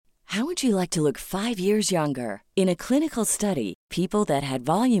How would you like to look 5 years younger? In a clinical study, people that had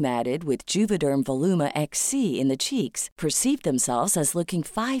volume added with Juvederm Voluma XC in the cheeks perceived themselves as looking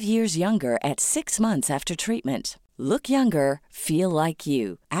 5 years younger at 6 months after treatment. Look younger, feel like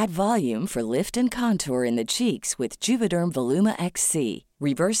you. Add volume for lift and contour in the cheeks with Juvederm Voluma XC.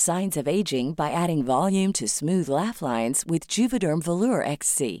 Reverse signs of aging by adding volume to smooth laugh lines with Juvederm Volure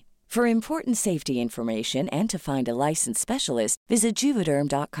XC. For important safety information and to find a licensed specialist, visit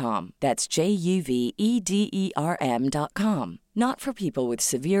Juvederm.com. That's JUVEDERM.com. Not for people with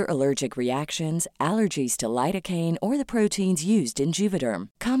severe allergic reactions, allergies to lidocaine, or the proteins used in Juvederm.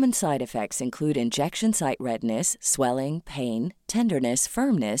 Common side effects include injection site redness, swelling, pain, tenderness,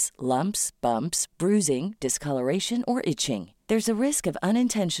 firmness, lumps, bumps, bruising, discoloration, or itching. There's a risk of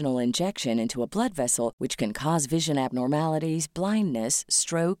unintentional injection into a blood vessel, which can cause vision abnormalities, blindness,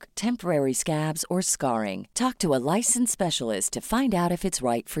 stroke, temporary scabs, or scarring. Talk to a licensed specialist to find out if it's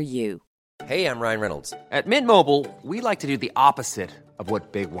right for you. Hey, I'm Ryan Reynolds. At Mint Mobile, we like to do the opposite of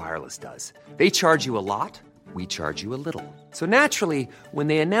what Big Wireless does. They charge you a lot, we charge you a little. So naturally, when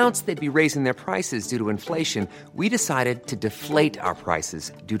they announced they'd be raising their prices due to inflation, we decided to deflate our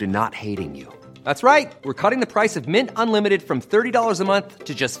prices due to not hating you. That's right. We're cutting the price of Mint Unlimited from $30 a month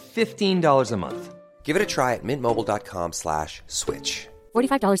to just $15 a month. Give it a try at mintmobile.com/switch.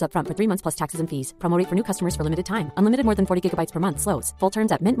 $45 up front for 3 months plus taxes and fees. Promo rate for new customers for limited time. Unlimited more than 40 gigabytes per month. Slows full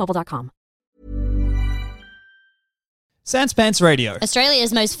terms at mintmobile.com. Sans Pants Radio,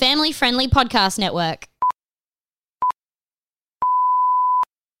 Australia's most family-friendly podcast network.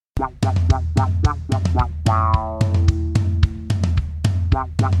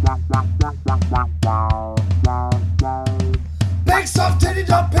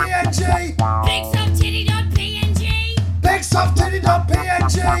 BigSoftTitty.png BigSoftTitty.png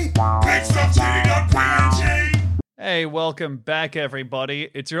BigSoftTitty.png BigSoftTitty.png. Hey, welcome back, everybody.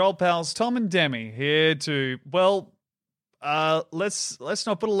 It's your old pals Tom and Demi here to, let's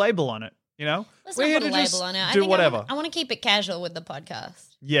not put a label on it, you know? Let's We're not here put a to label on it. do whatever. I want to keep it casual with the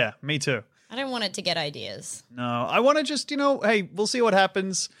podcast. Yeah, me too. I don't want it to get ideas. No, I want to just, hey, we'll see what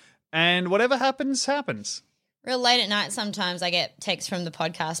happens, and whatever happens, happens. Real late at night, sometimes I get texts from the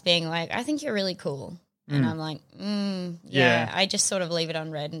podcast being like, I think you're really cool. And I'm like, yeah. I just sort of leave it on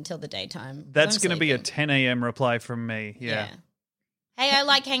red until the daytime. That's going to be a 10 a.m. reply from me, yeah. Hey, I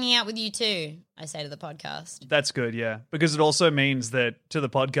like hanging out with you too, I say to the podcast. That's good, yeah. Because it also means that to the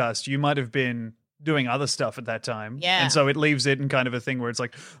podcast, you might have been doing other stuff at that time. Yeah. And so it leaves it in kind of a thing where it's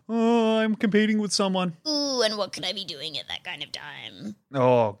like, oh, I'm competing with someone. Ooh, and what could I be doing at that kind of time?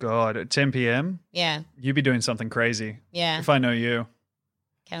 Oh, God. At 10 p.m.? Yeah. You'd be doing something crazy. Yeah. If I know you.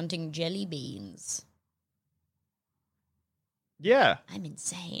 Counting jelly beans. Yeah. I'm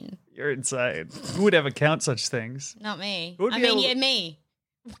insane. You're insane. Who would ever count such things? Not me. Who would I be mean, able- yeah, me.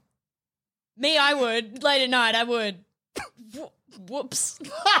 Me, I would. Late at night, I would. Whoops.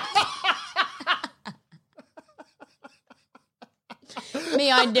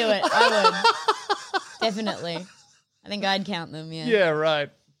 Me, I'd do it. I would. Definitely. I think I'd count them, yeah. Yeah, right.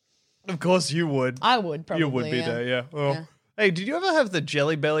 Of course you would. I would probably, You would be there, yeah. Oh. Yeah. Hey, did you ever have the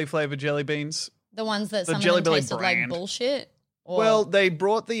Jelly Belly flavored jelly beans? The ones that The some Jelly of them Belly tasted brand. like bullshit? Or, Well, they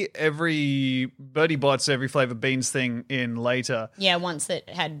brought the every Birdie Bots, every flavor beans thing in later. yeah, once it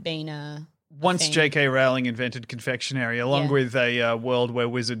had been Once thing. J.K. Rowling invented confectionery, along Yeah. with a world where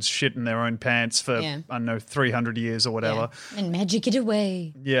wizards shit in their own pants for, Yeah. I don't know, 300 years or whatever. Yeah. And magic it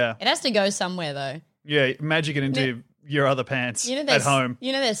away. Yeah. It has to go somewhere, though. Yeah, magic it into your other pants You know, at there's home.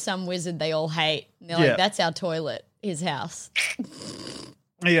 You know, there's some wizard they all hate. And they're Yeah. like, that's our toilet, his house.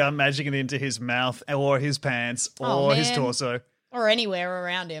 Yeah, magic it into his mouth or his pants Oh, or his man. torso. Or anywhere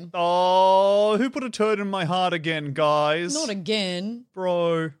around him. Oh, who put a turd in my heart again, guys? Not again.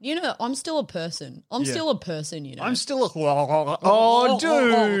 Bro. You know, I'm still a person. I'm Yeah. still a person, you know. I'm still a... Oh,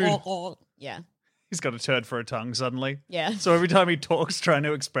 dude. Yeah. He's got a turd for a tongue suddenly. Yeah. So every time he talks, trying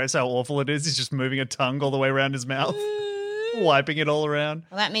to express how awful it is, he's just moving a tongue all the way around his mouth, wiping it all around.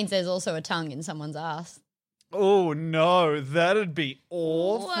 Well, that means there's also a tongue in someone's ass. Oh, no, that'd be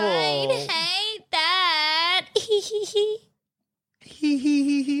awful. I'd hate that.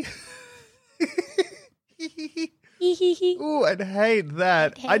 Ooh, I'd hate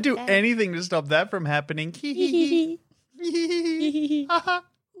that. I'd hate I'd do that. anything to stop that from happening.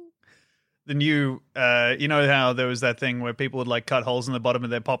 The new, you know how there was that thing where people would like cut holes in the bottom of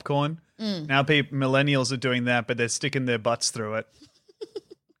their popcorn? Now millennials are doing that, but they're sticking their butts through it.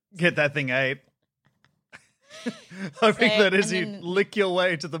 Get that thing ate. Hoping So, that as and you then- lick your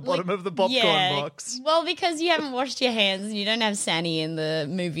way to the bottom of the popcorn box. Well, because you haven't washed your hands and you don't have Sanny in the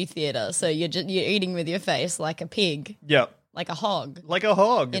movie theater, so you're eating with your face like a pig. Yep. like a hog Like a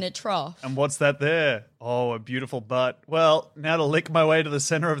hog. in a trough. And what's that there? Oh, a beautiful butt. Well, now to lick my way to the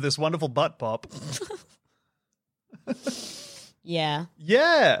center of this wonderful butt pop. Yeah.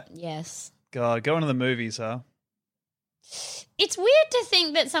 Yeah. Yes. God, going to the movies, huh? It's weird to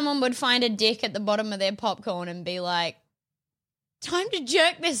think that someone would find a dick at the bottom of their popcorn and be like, time to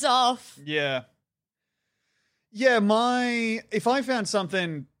jerk this off. Yeah. Yeah, if I found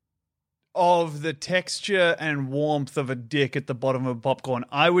something of the texture and warmth of a dick at the bottom of a popcorn,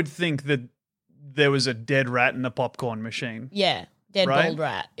 I would think that there was a dead rat in the popcorn machine. Yeah. Dead Right? bald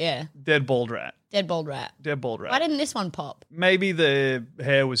rat. Yeah. Dead bald rat. Dead bald rat. Dead bald rat. Why didn't this one pop? Maybe the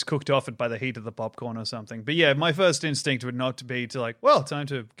hair was cooked off it by the heat of the popcorn or something. But yeah, my first instinct would not be to like, well, time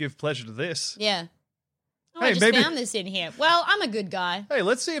to give pleasure to this. Yeah. Oh, Hey, I just maybe- found this in here. Well, I'm a good guy. Hey,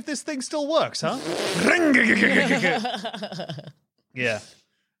 let's see if this thing still works, huh? Yeah.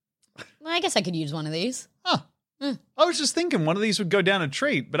 Well, I guess I could use one of these. Huh. I was just thinking one of these would go down a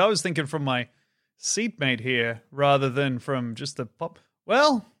treat, but I was thinking from my seatmate here rather than from just the pop.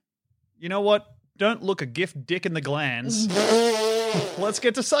 Well, you know what? Don't look a gift dick in the glands. Let's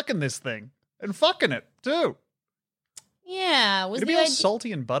get to sucking this thing and fucking it too. Yeah. Was It'd the be all idea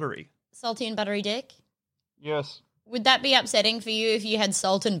salty and buttery. salty and buttery dick? Yes. Would that be upsetting for you if you had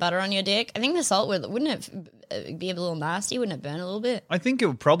salt and butter on your dick? I think the salt wouldn't it be a little nasty? Wouldn't it burn a little bit? I think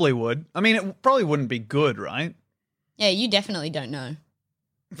it probably would. I mean, it probably wouldn't be good, right? Yeah, you definitely don't know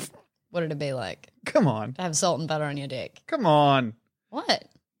what it'd be like Come on. to have salt and butter on your dick. Come on. What?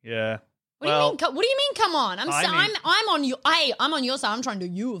 Yeah. What do you mean? What do you mean? Come on! I'm on you. I'm on your side. I'm trying to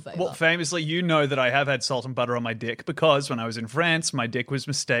do you a favor. Well, famously, you know that I have had salt and butter on my dick because when I was in France, my dick was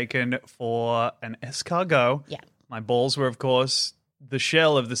mistaken for an escargot. Yeah. My balls were, of course, the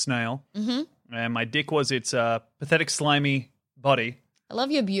shell of the snail. Mm-hmm. And my dick was its pathetic, slimy body. I love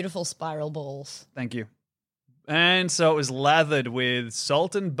your beautiful spiral balls. Thank you. And so it was lathered with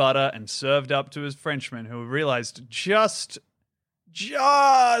salt and butter and served up to his Frenchman, who realized just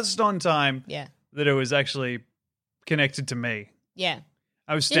on time Yeah. that it was actually connected to me. Yeah.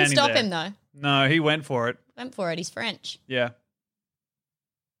 I was Didn't standing stop there. him though. No, he went for it. Went for it. He's French. Yeah.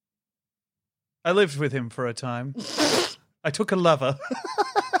 I lived with him for a time. I took a lover.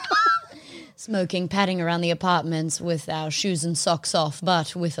 Smoking, padding around the apartments with our shoes and socks off,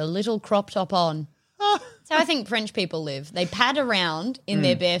 but with a little crop top on. That's how I think French people live. They pad around in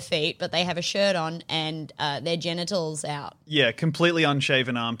their bare feet, but they have a shirt on and their genitals out. Yeah, completely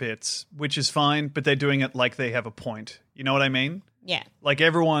unshaven armpits, which is fine, but they're doing it like they have a point. You know what I mean? Yeah. Like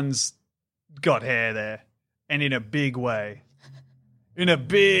everyone's got hair there, and in a big way. In a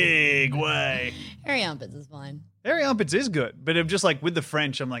big way. Hairy armpits is fine. Hairy armpits is good, but I'm just like with the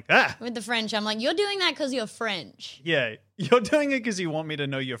French, I'm like, With the French, I'm like, you're doing that because you're French. yeah, you're doing it because you want me to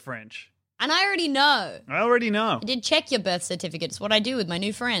know you're French. And I already know. I already know. I did check your birth certificate. It's what I do with my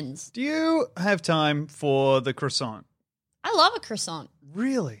new friends. Do you have time for the croissant? I love a croissant.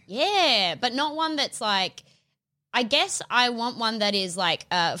 Really? Yeah, but not one that's like, I guess I want one that is like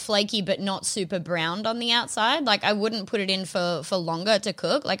flaky but not super browned on the outside. Like I wouldn't put it in for longer to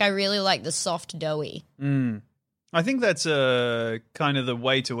cook. Like I really like the soft doughy. I think that's kind of the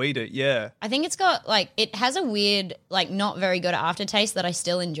way to eat it, yeah. I think it's got like, it has a weird, like not very good aftertaste that I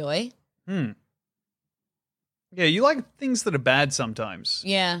still enjoy. Yeah, you like things that are bad sometimes.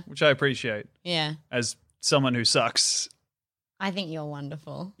 Yeah, Which I appreciate yeah. as someone who sucks. I think you're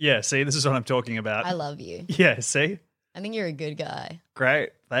wonderful. Yeah, see, this is what I'm talking about. I love you. Yeah, see? I think you're a good guy. Great,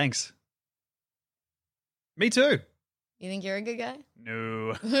 thanks. Me too. You think you're a good guy?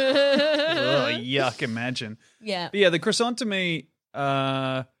 No. Ugh, yuck, imagine. Yeah. But yeah, the croissant to me,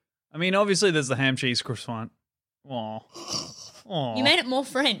 I mean, obviously there's the ham cheese croissant. Aw. You made it more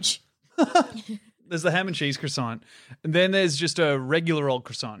French. There's the ham and cheese croissant. And then there's just a regular old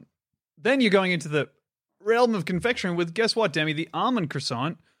croissant. Then you're going into the realm of confectionery with, guess what, Demi? The almond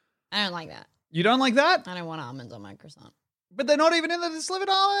croissant. I don't like that. You don't like that? I don't want almonds on my croissant. But they're not even in the slivered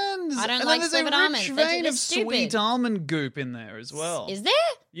almonds. I don't and like then slivered there's a almonds. rich They're vein of just sweet stupid. almond goop in there as well. Is there?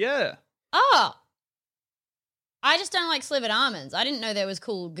 Yeah. Oh. I just don't like slivered almonds. I didn't know there was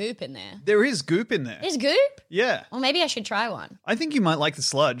cool goop in there. There is goop in there. There's goop? Yeah. Well, maybe I should try one. I think you might like the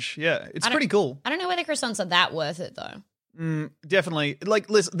sludge. Yeah. It's pretty cool. I don't know whether croissants are that worth it, though. Definitely. Like,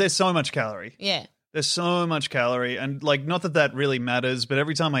 listen, there's so much calorie. Yeah. There's so much calorie. And, like, not that that really matters, but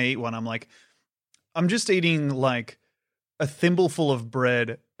every time I eat one, I'm like, I'm just eating, like, a thimbleful of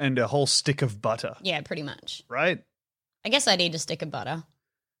bread and a whole stick of butter. Yeah, pretty much. Right? I guess I'd eat a stick of butter.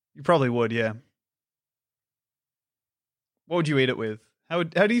 You probably would, yeah. What would you eat it with? How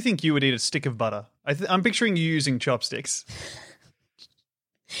do you think you would eat a stick of butter? I'm picturing you using chopsticks.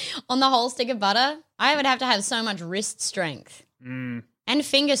 On the whole stick of butter, I would have to have so much wrist strength. And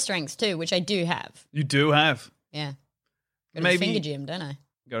finger strength too, which I do have. You do have. Yeah. Go to Maybe- the finger gym, don't I?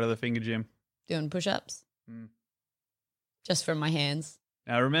 Go to the finger gym. Doing push-ups. Just from my hands.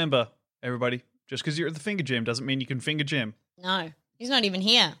 Now remember, everybody, just because you're at the finger gym doesn't mean you can finger gym. No, he's not even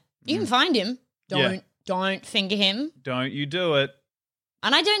here. You can find him. Don't finger him. Don't you do it.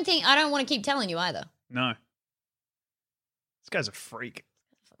 And I don't want to keep telling you either. No. This guy's a freak.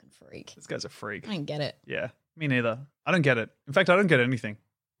 Fucking freak. This guy's a freak. I don't get it. Yeah, me neither. I don't get it. In fact, I don't get anything.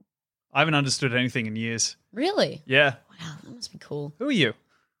 I haven't understood anything in years. Really? Yeah. Wow, that must be cool. Who are you?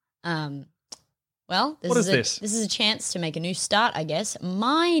 Well, What is this? This is a chance to make a new start, I guess.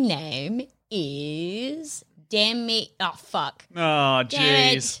 My name is Demi. Oh, fuck. Oh,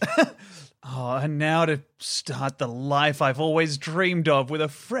 Damn jeez. Oh, and now to start the life I've always dreamed of with a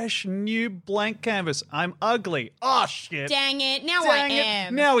fresh new blank canvas. I'm ugly. Oh, shit. Dang it. Now Dang I it.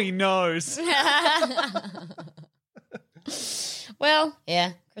 am. Now he knows. Well,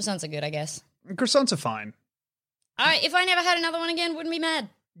 yeah, croissants are good, I guess. Croissants are fine. If I never had another one again, wouldn't be mad.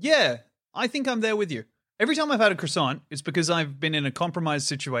 Yeah, I think I'm there with you. Every time I've had a croissant, it's because I've been in a compromised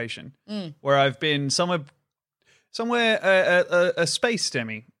situation where I've been somewhere a space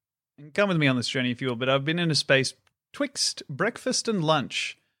demi. And come with me on this journey if you will, but I've been in a space twixt breakfast and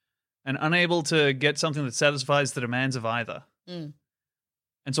lunch and unable to get something that satisfies the demands of either. And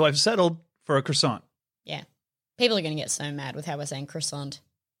so I've settled for a croissant. Yeah. People are going to get so mad with how we're saying croissant.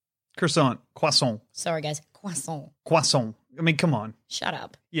 Croissant. Croissant. Sorry, guys. Croissant. Croissant. I mean, come on. Shut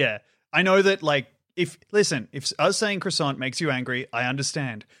up. Yeah. I know that, like, if us saying croissant makes you angry, I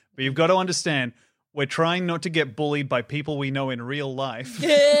understand. But you've got to understand, we're trying not to get bullied by people we know in real life.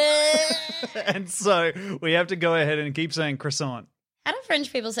 And so we have to go ahead and keep saying croissant. How do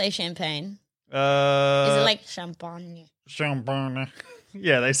French people say champagne? Is it like champagne? Champagne.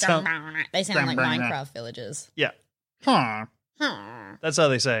 Yeah, they sound. They sound like Champagne. Minecraft villagers. Yeah. Huh. Huh. That's how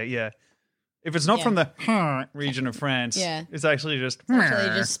they say it, yeah. If it's not Yeah. from the region of France, Yeah. it's actually just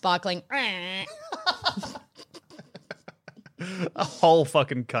Actually, just sparkling. a whole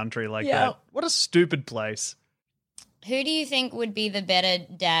fucking country like Yeah. that. What a stupid place. Who do you think would be the better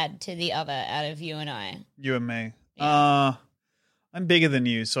dad to the other out of you and I? You and me. Yeah. I'm bigger than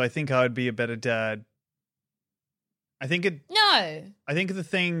you, so I think I would be a better dad. I think the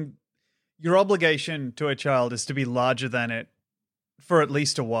thing, your obligation to a child is to be larger than it for at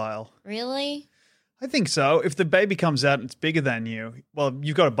least a while. Really? I think so. If the baby comes out and it's bigger than you, well,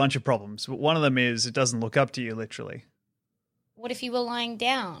 you've got a bunch of problems. But one of them is it doesn't look up to you, literally. What if you were lying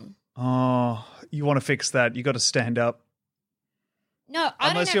down? Oh, you want to fix that. You got to stand up. No, I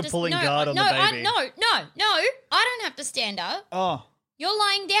Unless don't you're have to, pulling no, guard on the baby. No, I don't have to stand up. Oh, You're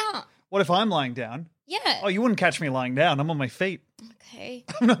lying down. what if I'm lying down? Yeah. Oh, you wouldn't catch me lying down. I'm on my feet. Okay.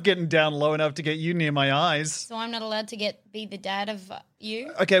 I'm not getting down low enough to get you near my eyes. So I'm not allowed to be the dad of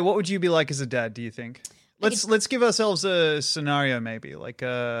you? Okay, what would you be like as a dad, do you think? Let's give ourselves a scenario maybe, like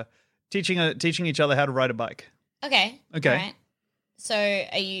teaching each other how to ride a bike. Okay. Okay. All right. So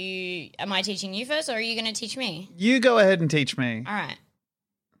am I teaching you first or are you going to teach me? You go ahead and teach me. All right.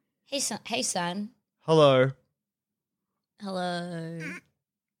 Hey son. Hello.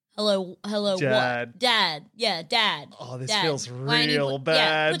 Hello, Dad. what? Dad. Yeah, dad. Oh, this Dad. feels Why don't you real Yeah,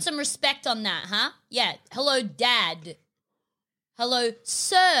 bad. put some respect on that, huh? Yeah. Hello, dad. Hello,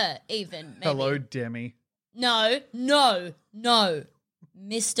 sir, even. Maybe. Hello, Demi. No.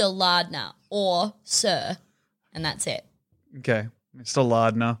 Mr. Lardner or sir. And that's it. Okay, Mr.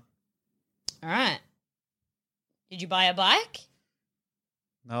 Lardner. All right. Did you buy a bike?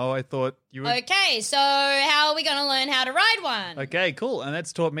 No, I thought you would. Okay, so how are we going to learn how to ride one? Okay, cool. And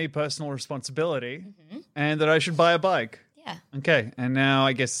that's taught me personal responsibility and that I should buy a bike. Yeah. Okay, and now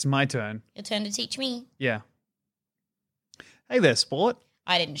I guess it's my turn. Your turn to teach me. Yeah. Hey there, sport.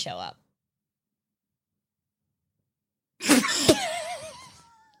 I didn't show up.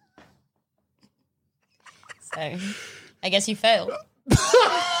 So, I guess you failed.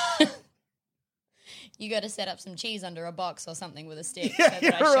 You got to set up some cheese under a box or something with a stick so that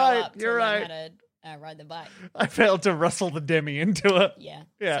I show right, up to you're learn right. how to ride the bike. I failed to rustle the Demi into Yeah.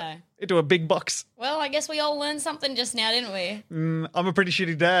 yeah, So, into a big box. well, I guess we all learned something just now, didn't we? I'm a pretty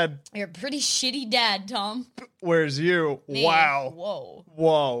shitty dad. You're a pretty shitty dad, Tom. Whereas you, Me. wow. Whoa.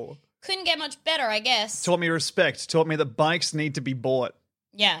 Whoa. Couldn't get much better, I guess. Taught me respect. Taught me that bikes need to be bought.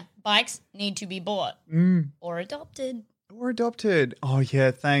 Yeah, bikes need to be bought or adopted. Or adopted. Oh,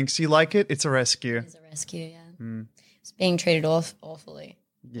 yeah, thanks. You like it? It's a rescue. As a rescue, yeah. It's being treated awfully.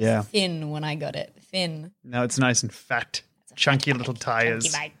 Yeah. Thin when I got it. Thin. Now it's nice and fat. Chunky little tires.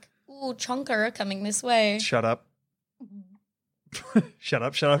 Chunky bike. Ooh, chunker coming this way. Shut up. Shut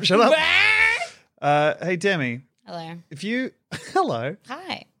up. Hey, Demi, Hello. if you... Hello.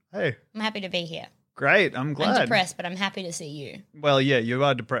 Hi. Hey. I'm happy to be here. Great. I'm glad. I'm depressed, but I'm happy to see you. Well, yeah, you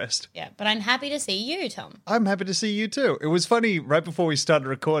are depressed. Yeah, but I'm happy to see you, Tom. I'm happy to see you too. It was funny, right before we started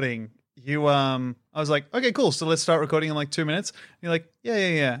recording, I was like, okay, cool, so let's start recording in like 2 minutes. And you're like,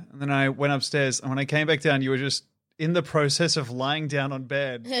 yeah. And then I went upstairs, and when I came back down, you were just in the process of lying down on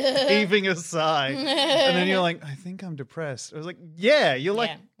bed, heaving a sigh. And then you're like, I think I'm depressed. I was like, yeah, you're like,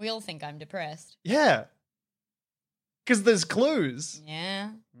 Yeah, we all think I'm depressed. yeah. Because there's clues. Yeah.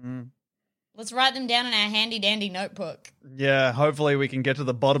 Let's write them down in our handy-dandy notebook. Yeah, hopefully we can get to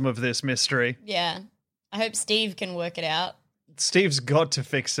the bottom of this mystery. Yeah. I hope Steve can work it out. Steve's got to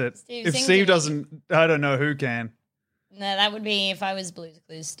fix it. Steve, If sing Steve to me. doesn't, I don't know who can. No, that would be, if I was Blue's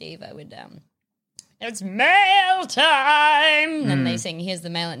Clues Steve, I would, it's mail time! And they sing, here's the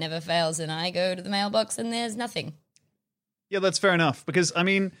mail, it never fails, and I go to the mailbox and there's nothing. Yeah, that's fair enough. Because, I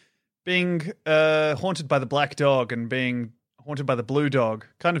mean, being haunted by the black dog and being haunted by the blue dog,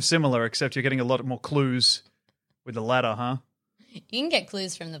 kind of similar, except you're getting a lot more clues with the latter, huh? You can get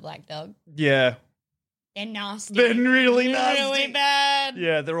clues from the black dog. Yeah. They're nasty. They're really nasty. Really bad.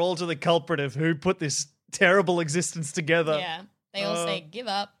 Yeah, they're all to the culprit of who put this terrible existence together. Yeah. They all say, give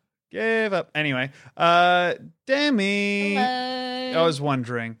up. Give up. Anyway, Demi. Hello. I was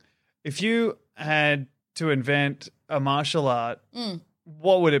wondering, if you had to invent a martial art,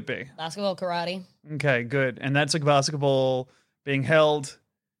 what would it be? Basketball, karate. Okay, good. And that's like basketball being held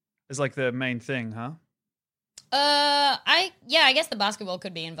is like the main thing, huh? I guess the basketball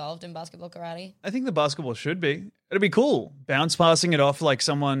could be involved in basketball karate. I think the basketball should be. It'd be cool. Bounce passing it off like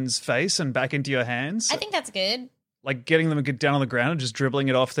someone's face and back into your hands. I think that's good. Like getting them to get down on the ground and just dribbling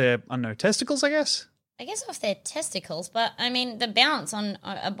it off their, I don't know, testicles, I guess? I guess off their testicles, but I mean, the bounce on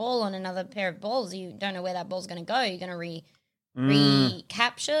a ball on another pair of balls, you don't know where that ball's going to go. You're going to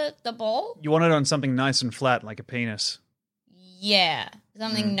recapture the ball? You want it on something nice and flat, like a penis. Yeah,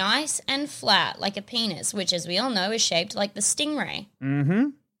 something nice and flat, like a penis, which, as we all know, is shaped like the stingray. Mm-hmm.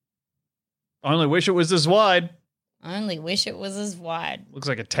 I only wish it was this wide. I only wish it was as wide. Looks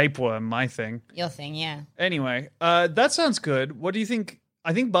like a tapeworm, my thing. Your thing, yeah. Anyway, that sounds good. What do you think?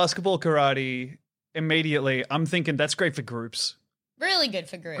 I think basketball karate, immediately, I'm thinking that's great for groups. Really good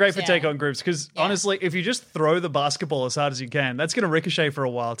for groups. Great for yeah. take on groups because Yeah. honestly, if you just throw the basketball as hard as you can, that's going to ricochet for a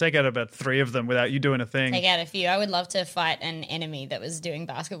while. Take out about 3 of them without you doing a thing. Take out a few. I would love to fight an enemy that was doing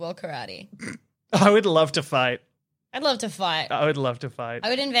basketball karate. I would love to fight. I'd love to fight. I would love to fight. I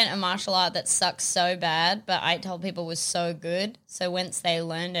would invent a martial art that sucks so bad, but I told people was so good. So once they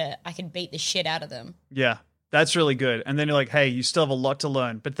learned it, I could beat the shit out of them. Yeah, that's really good. And then you're like, hey, you still have a lot to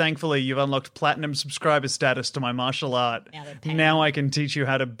learn. But thankfully, you've unlocked platinum subscriber status to my martial art. Now they're paying Now I can teach you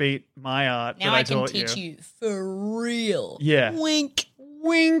how to beat my art Now that I can taught teach you for real. Yeah. Wink.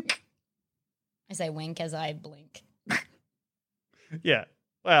 Wink. I say wink as I blink. Yeah.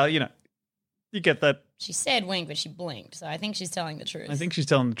 Well, you get that. She said wink, but she blinked. So I think she's telling the truth. I think she's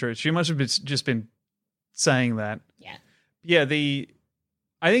telling the truth. She must have just been saying that. Yeah. Yeah,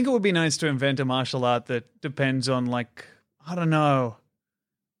 I think it would be nice to invent a martial art that depends on, like, I don't know,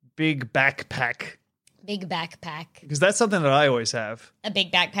 big backpack. Big backpack. Because that's something that I always have. A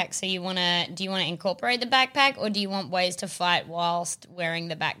big backpack. So do you want to incorporate the backpack, or do you want ways to fight whilst wearing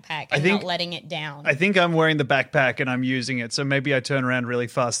the backpack and not letting it down? I think I'm wearing the backpack and I'm using it. So maybe I turn around really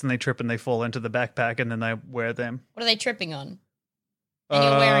fast and they trip and they fall into the backpack and then they wear them. What are they tripping on? And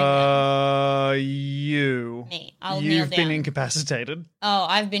you're wearing them. You. Me. I'll kneel You've been down. incapacitated. Oh,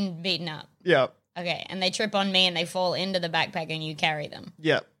 I've been beaten up. Yeah. Okay, and they trip on me and they fall into the backpack and you carry them.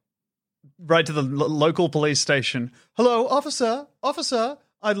 Yeah. Right to the local police station. Hello, officer. Officer,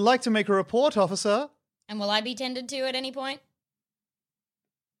 I'd like to make a report, officer. And will I be tended to at any point?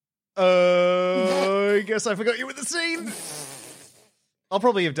 I guess I forgot you were the scene. I'll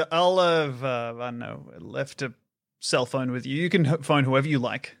probably have I don't know, left a cell phone with you. You can phone whoever you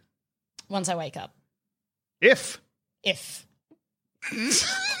like. Once I wake up. If.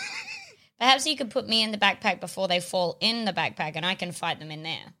 Perhaps you could put me in the backpack before they fall in the backpack and I can fight them in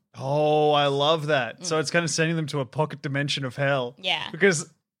there. Oh, I love that. So it's kind of sending them to a pocket dimension of hell. Yeah. Because,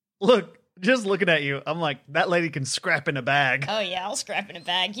 look, just looking at you, I'm like, that lady can scrap in a bag. Oh, yeah, I'll scrap in a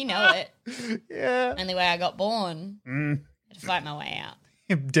bag. You know it. Yeah. Only way I got born. I had to fight my way out.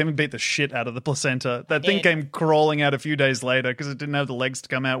 Demi beat the shit out of the placenta. That thing did. came crawling out a few days later because it didn't have the legs to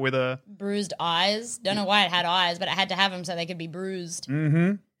come out with her. Bruised eyes. Don't know why it had eyes, but it had to have them so they could be bruised.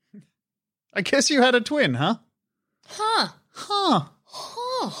 Mm-hmm. I guess you had a twin, huh? Huh. Huh.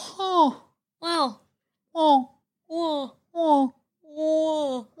 Huh. Well. Oh. Whoa. Oh.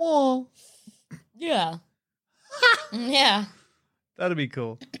 Whoa. Oh. Yeah. Yeah. That'd be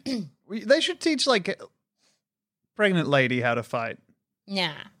cool. They should teach, like, pregnant lady how to fight.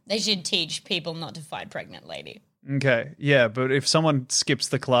 Nah, they should teach people not to fight pregnant lady. Okay, yeah, but if someone skips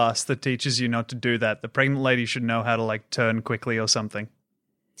the class that teaches you not to do that, the pregnant lady should know how to, like, turn quickly or something.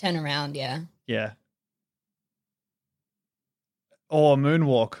 Turn around, yeah. Yeah. Or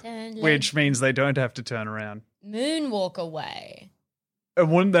moonwalk, which means they don't have to turn around. Moonwalk away.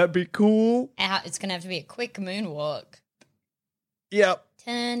 And wouldn't that be cool? It's going to have to be a quick moonwalk. Yep.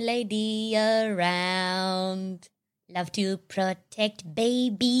 Turn lady around. Love to protect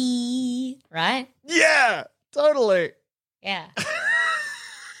baby. Right? Yeah, totally. Yeah.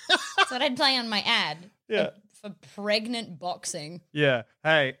 That's what I'd play on my ad. Yeah. For pregnant boxing. Yeah.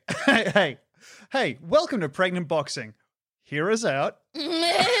 Hey, welcome to Pregnant Boxing. Hear us out.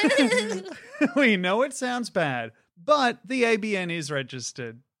 We know it sounds bad, but the ABN is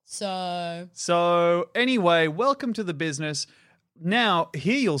registered. So anyway, welcome to the business. Now,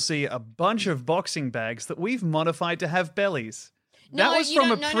 here you'll see a bunch of boxing bags that we've modified to have bellies. That was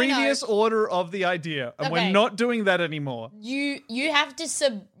from a previous order of the idea, and we're not doing that anymore. You have to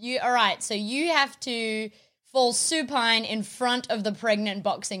all right, so you have to fall supine in front of the pregnant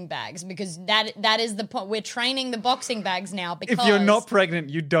boxing bags because that is the point. We're training the boxing bags now because if you're not pregnant,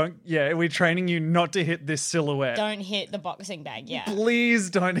 you don't. Yeah, we're training you not to hit this silhouette. Don't hit the boxing bag. Yeah, please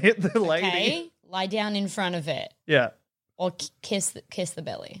don't hit the lady. Okay, lie down in front of it. Yeah. Or kiss the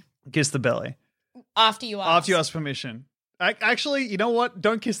belly. Kiss the belly. After you ask permission. Actually, you know what?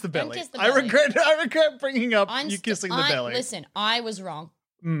 Don't kiss the belly. Don't kiss the belly. I regret bringing up you kissing the belly. Listen, I was wrong.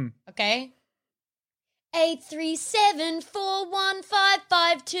 Okay?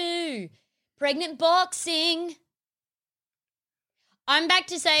 837-41552. Pregnant boxing. I'm back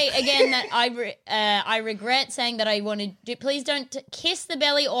to say again that I regret saying that I wanted to. Please don't kiss the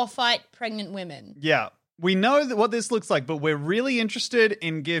belly or fight pregnant women. Yeah. We know what this looks like, but we're really interested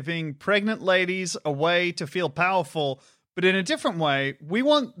in giving pregnant ladies a way to feel powerful, but in a different way. We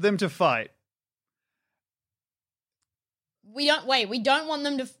want them to fight. We don't want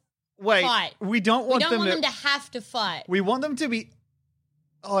them to fight. We don't want them to have to fight. We want them to be...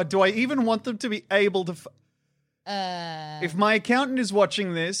 Oh, do I even want them to be able to... If my accountant is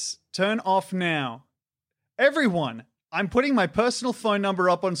watching this, turn off now. Everyone... I'm putting my personal phone number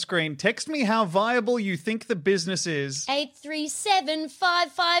up on screen. Text me how viable you think the business is.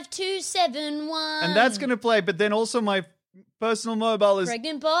 837-55271. And that's going to play, but then also my personal mobile is...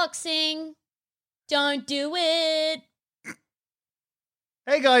 Pregnant boxing. Don't do it.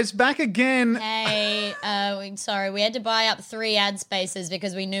 Hey guys, back again. Hey, sorry, we had to buy up 3 ad spaces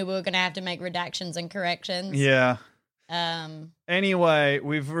because we knew we were going to have to make redactions and corrections. Yeah. Anyway,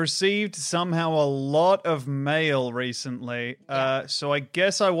 we've received somehow a lot of mail recently. So I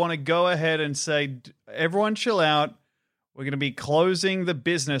guess I want to go ahead and say, everyone chill out. We're going to be closing the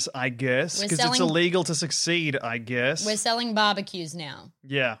business, I guess, because it's illegal to succeed, I guess. We're selling barbecues now.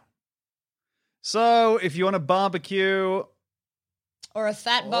 Yeah. So if you want a barbecue... Or a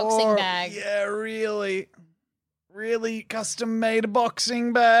fat boxing bag. Yeah, really custom-made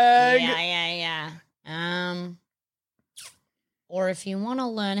boxing bag. Yeah. Or if you want to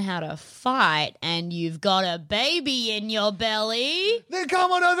learn how to fight and you've got a baby in your belly... Then come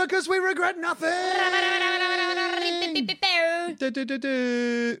on over because we regret nothing. Yeah.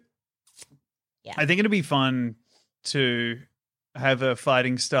 I think it'd be fun to have a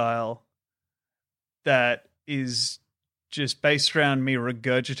fighting style that is just based around me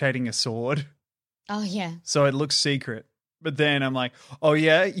regurgitating a sword. Oh, yeah. So it looks secret. But then I'm like, oh,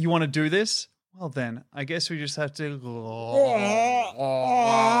 yeah, you want to do this? Well, then, I guess we just have to...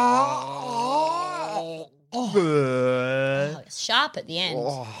 It's sharp at the end.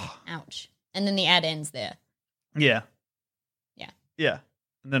 Ouch. And then the ad ends there. Yeah. Yeah. Yeah.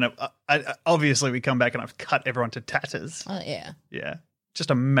 And then I obviously we come back and I've cut everyone to tatters. Oh, yeah. Yeah. Just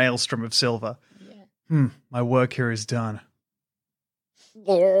a maelstrom of silver. Yeah. My work here is done. I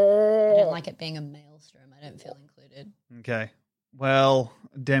don't like it being a maelstrom. I don't feel included. Okay. Well,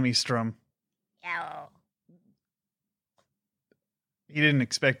 demi-strom. Ow. You didn't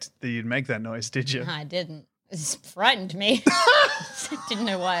expect that you'd make that noise, did you? No, I didn't. It frightened me. I didn't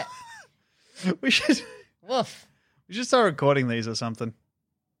know why. We should... Woof. We should start recording these or something.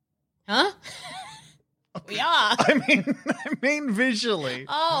 Huh? We are. I mean visually.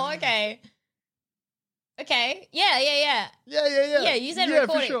 Oh, okay. Okay. Yeah. Yeah. Yeah, you said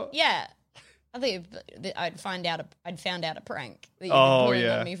recording. For sure. Yeah. I think I'd found out a prank that you've been pulling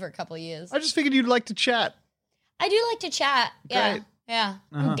on me for a couple of years. I just figured you'd like to chat. I do like to chat. Yeah. Great. Yeah.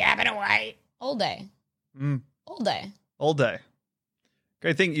 I'm gabbing away all day. All day. All day.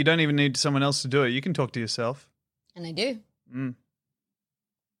 Great thing. You don't even need someone else to do it. You can talk to yourself. And I do.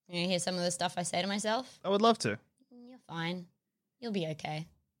 You hear some of the stuff I say to myself? I would love to. You're fine. You'll be okay.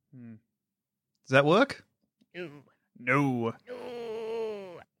 Does that work? No.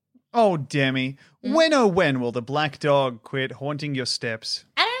 Oh, Demi. When oh when will the black dog quit haunting your steps?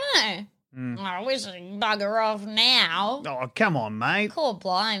 I don't know. I wish I'd bugger off now. Oh, come on, mate. Cool,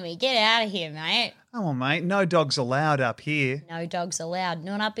 blimey. Get out of here, mate. Come on, mate. No dogs allowed up here. No dogs allowed.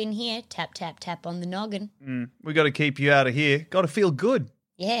 Not up in here. Tap, tap, tap on the noggin. We got to keep you out of here. Got to feel good.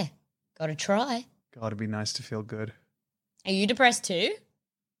 Yeah. Gotta try. God, it'd be nice to feel good. Are you depressed too?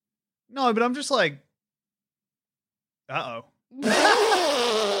 No, but I'm just like, uh-oh.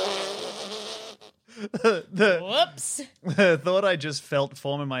 Whoops. The thought I just felt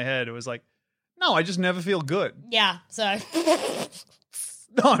form in my head, it was like, no, I just never feel good. Yeah, so.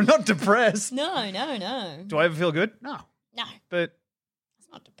 No, I'm not depressed. No. Do I ever feel good? No. No. But, It's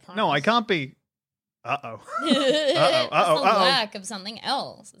not depressed. no, I can't be. Uh-oh. It's Uh-oh. the lack of something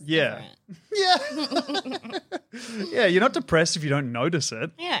else. It's Yeah. different. Yeah. Yeah, you're not depressed if you don't notice it.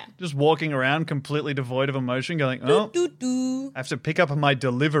 Yeah. Just walking around completely devoid of emotion going, oh, Doo-doo. I have to pick up my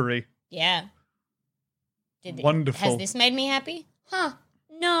delivery. Yeah. Wonderful. Has this made me happy? Huh.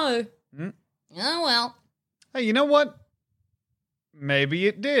 No. Oh, well. Hey, you know what? Maybe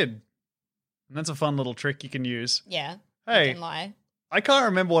it did. And that's a fun little trick you can use. Yeah. Hey. You can lie. I can't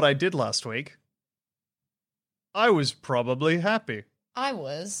remember what I did last week. I was probably happy. I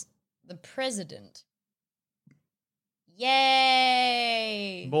was the president.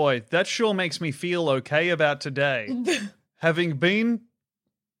 Yay. Boy, that sure makes me feel okay about today. Having been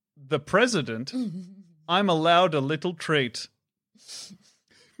the president, I'm allowed a little treat.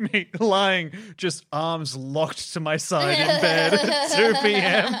 Me lying, just arms locked to my side in bed at 2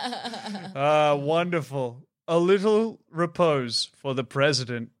 p.m. Ah, wonderful. A little repose for the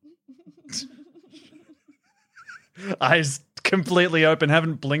president. Eyes completely open,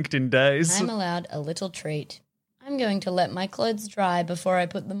 haven't blinked in days. I'm allowed a little treat. I'm going to let my clothes dry before I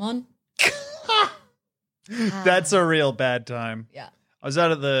put them on. That's a real bad time. Yeah. I was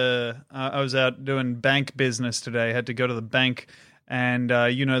out at I was out doing bank business today. I had to go to the bank, and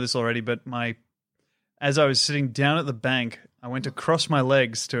you know this already, but as I was sitting down at the bank, I went to cross my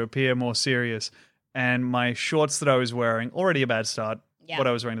legs to appear more serious, and my shorts that I was wearing, already a bad start. Yeah. What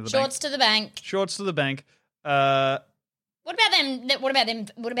I was wearing to the Shorts bank. to the bank. Shorts to the bank. What about them?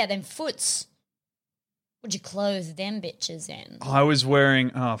 What about them foots? Would you clothe them bitches in? I was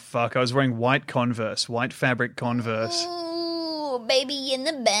wearing, I was wearing white Converse, white fabric Converse. Ooh, baby in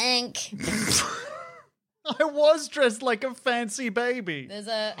the bank. I was dressed like a fancy baby. There's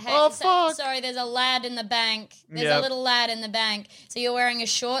a fuck. there's a lad in the bank. There's Yep. a little lad in the bank. So you're wearing a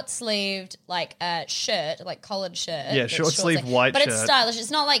short-sleeved shirt, like collared shirt. Yeah, that's short-sleeved white but it's shirt. stylish.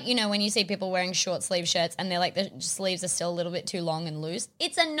 It's not like, when you see people wearing short-sleeve shirts and they're like the sleeves are still a little bit too long and loose.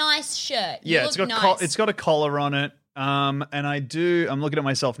 It's a nice shirt. Yeah, it's got nice. it's got a collar on it. And I'm looking at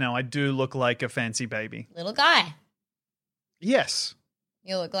myself now. I do look like a fancy baby. Little guy. Yes.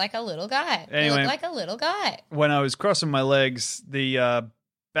 You look like a little guy. You Anyway. look like a little guy. When I was crossing my legs, the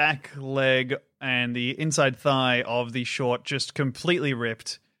back leg and the inside thigh of the short just completely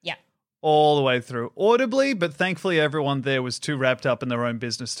ripped Yeah. all the way through. Audibly, but thankfully everyone there was too wrapped up in their own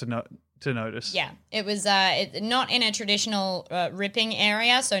business to notice. Yeah. It was not in a traditional ripping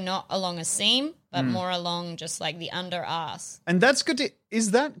area, so not along a seam, but more along just like the under arse. And that's good to...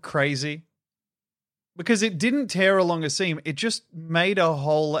 Is that crazy? Because it didn't tear along a seam. It just made a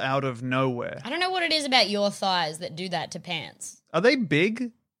hole out of nowhere. I don't know what it is about your thighs that do that to pants. Are they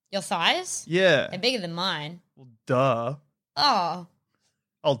big? Your thighs? Yeah. They're bigger than mine. Well, duh. Oh.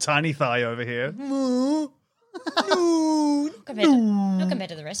 Old tiny thigh over here. Not compared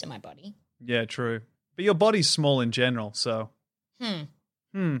to the rest of my body. Yeah, true. But your body's small in general, so... Well,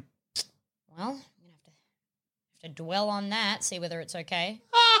 I'm going to have to dwell on that, see whether it's okay.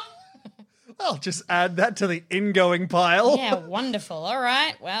 I'll just add that to the ingoing pile. Yeah, wonderful. All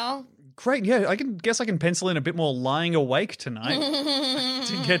right, well. Great, yeah, I can pencil in a bit more lying awake tonight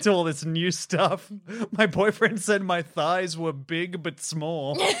to get to all this new stuff. My boyfriend said my thighs were big but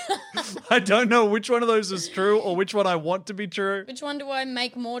small. I don't know which one of those is true or which one I want to be true. Which one do I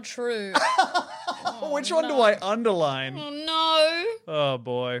make more true? Which one do I underline? Oh, no. Oh,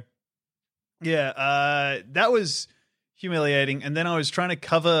 boy. Yeah, that was humiliating. And then I was trying to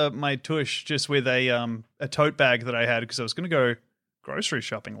cover my tush just with a tote bag that I had because I was going to go grocery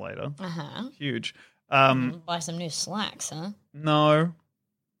shopping later. Uh-huh. Huge. Buy some new slacks, huh? No.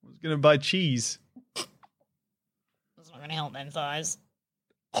 I was going to buy cheese. That's not going to help them thighs.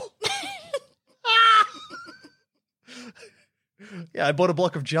 Yeah, I bought a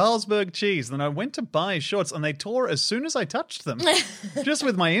block of Jarlsberg cheese, then I went to buy shorts, and they tore as soon as I touched them, just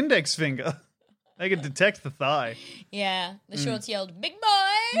with my index finger. They could detect the thigh. Yeah, the shorts yelled, "Big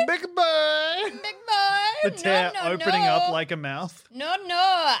boy! Big boy! Big boy! The tear no, opening no. up like a mouth. No,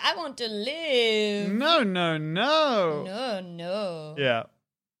 I want to live. No. No. Yeah.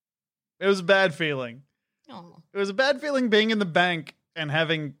 It was a bad feeling. Oh. It was a bad feeling being in the bank and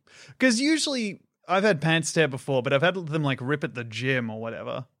having... Because usually I've had pants tear before, but I've had them like rip at the gym or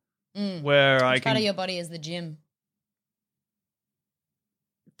whatever. Where I Which can... part of your body is the gym?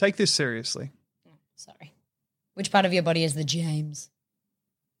 Take this seriously. Sorry. Which part of your body is the James?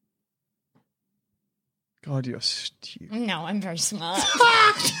 God, you're stupid. No, I'm very smart.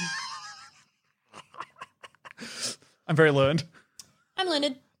 I'm very learned. I'm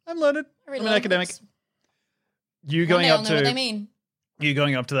learned. I'm an academic. You going One day up I'll know to what they mean. you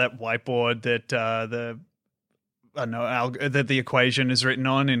going up to that whiteboard that that the equation is written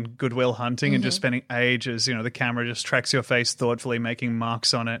on in Good Will Hunting, and just spending ages, the camera just tracks your face thoughtfully, making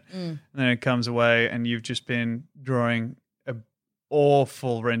marks on it, and then it comes away, and you've just been drawing a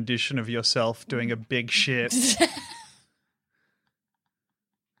awful rendition of yourself doing a big shit.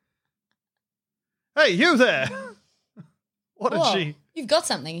 Hey, you there! What did she? You've got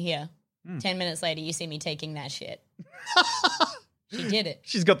something here. 10 minutes later, you see me taking that shit. She did it.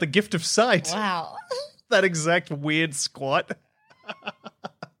 She's got the gift of sight. Wow. That exact weird squat.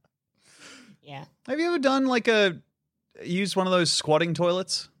 Yeah. Have you ever done used one of those squatting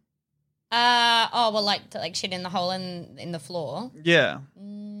toilets? Like shit in the hole in the floor. Yeah.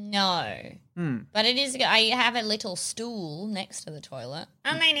 No. But it is. I have a little stool next to the toilet.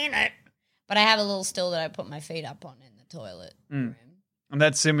 I mean, in it. But I have a little stool that I put my feet up on in the toilet room. And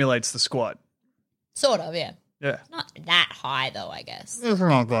that simulates the squat. Sort of, yeah. Yeah. It's not that high though, I guess. It's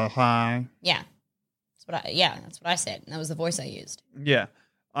not that high. Yeah. That's what I said. And that was the voice I used. Yeah.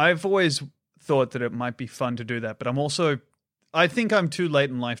 I've always thought that it might be fun to do that, but I think I'm too late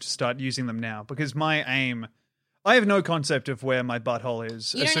in life to start using them now, because my aim, I have no concept of where my butthole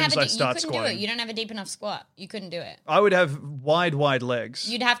is as soon as I start you couldn't squatting. do it. You don't have a deep enough squat. You couldn't do it. I would have wide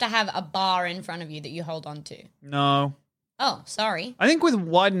legs. You'd have to have a bar in front of you that you hold on to. No. Oh, sorry. I think with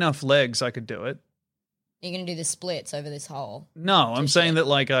wide enough legs, I could do it. You're going to do the splits over this hole. No, I'm saying that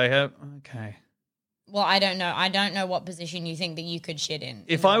I have... Okay. Well, I don't know. I don't know what position you think that you could shit in.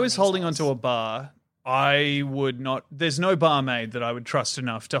 If I was holding onto a bar, I would not... There's no barmaid that I would trust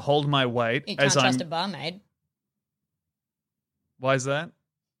enough to hold my weight You can't trust a barmaid. Why is that?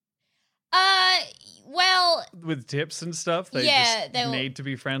 Well... With tips and stuff? They need to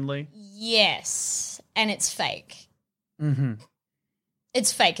be friendly? Yes. And it's fake. Mm-hmm.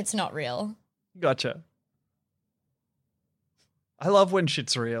 It's fake. It's not real. Gotcha. I love when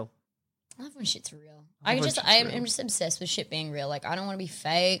shit's real. I love when shit's real. I'm just obsessed with shit being real. Like, I don't want to be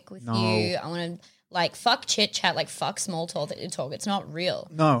fake with you. I want to, fuck chit chat, fuck small talk. It's not real.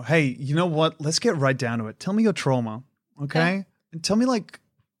 No, hey, you know what? Let's get right down to it. Tell me your trauma, okay? And tell me,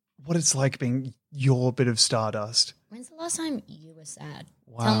 what it's like being your bit of stardust. When's the last time you were sad?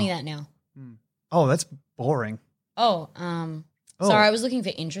 Wow. Tell me that now. Oh, that's boring. Sorry, I was looking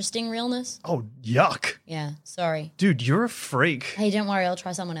for interesting realness. Oh, yuck. Yeah, sorry. Dude, you're a freak. Hey, don't worry, I'll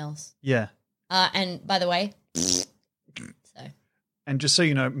try someone else. Yeah. And by the way, so. And just so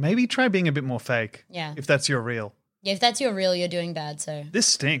you know, maybe try being a bit more fake. Yeah. If that's your real. Yeah, if that's your real, you're doing bad, so. This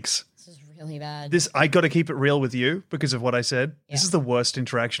stinks. This is really bad. I got to keep it real with you because of what I said. Yeah. This is the worst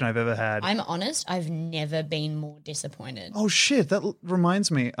interaction I've ever had. I'm honest, I've never been more disappointed. Oh, shit. That reminds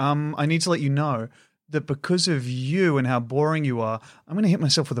me. I need to let you know that because of you and how boring you are, I'm going to hit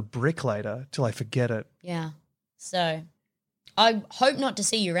myself with a brick later till I forget it. Yeah. So, I hope not to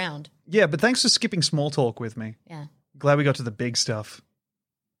see you around. Yeah, but thanks for skipping small talk with me. Yeah. Glad we got to the big stuff.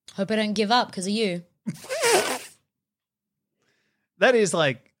 Hope I don't give up because of you. That is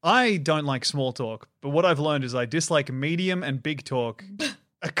I don't like small talk, but what I've learned is I dislike medium and big talk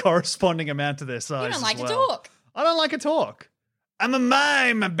a corresponding amount to their size. You don't like to talk. I don't like a talk. I'm a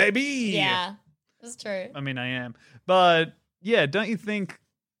mime, baby. Yeah, that's true. I mean, I am. But yeah, don't you think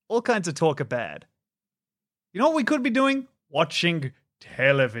all kinds of talk are bad? You know what we could be doing? Watching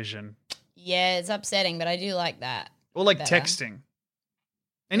television. Yeah, it's upsetting, but I do like that. Or texting.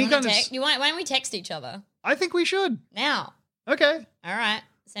 Any kind of... Why don't we text each other? I think we should. Now. Okay. All right.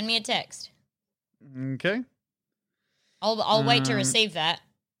 Send me a text. Okay. I'll wait to receive that.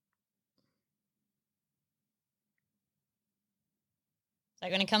 Is that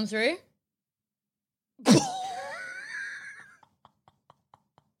going to come through?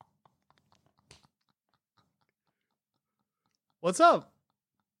 What's up?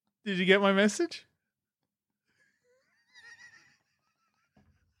 Did you get my message?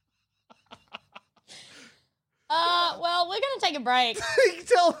 Well, we're going to take a break.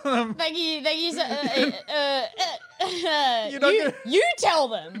 Tell them. Thank you. You're not gonna... You tell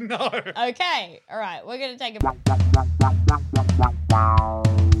them. No. Okay. All right. We're going to take a break.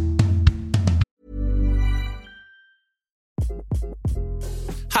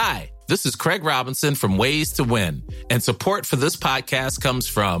 Hi, this is Craig Robinson from Ways to Win, and support for this podcast comes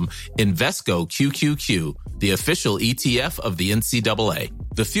from Invesco QQQ, the official ETF of the NCAA.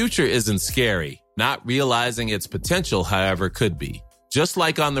 The future isn't scary. Not realizing its potential, however, could be. Just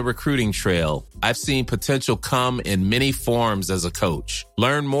like on the recruiting trail, I've seen potential come in many forms as a coach.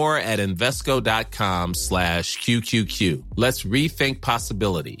 Learn more at Invesco.com/QQQ. Let's rethink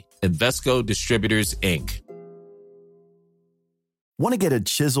possibility. Invesco Distributors, Inc. Want to get a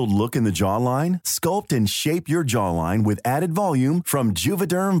chiseled look in the jawline? Sculpt and shape your jawline with added volume from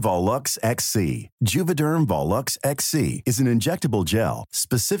Juvederm Volux XC. Juvederm Volux XC is an injectable gel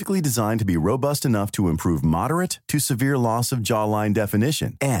specifically designed to be robust enough to improve moderate to severe loss of jawline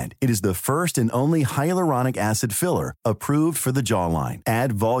definition. And it is the first and only hyaluronic acid filler approved for the jawline.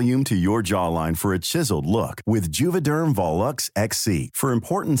 Add volume to your jawline for a chiseled look with Juvederm Volux XC. For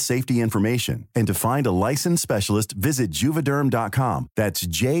important safety information and to find a licensed specialist, visit Juvederm.com. That's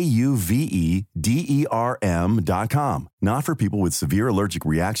Juvederm.com. Not for people with severe allergic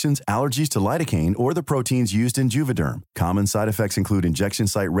reactions, allergies to lidocaine, or the proteins used in Juvederm. Common side effects include injection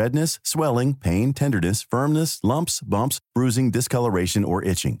site redness, swelling, pain, tenderness, firmness, lumps, bumps, bruising, discoloration, or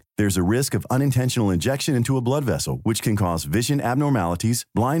itching. There's a risk of unintentional injection into a blood vessel, which can cause vision abnormalities,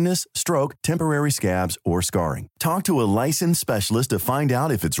 blindness, stroke, temporary scabs, or scarring. Talk to a licensed specialist to find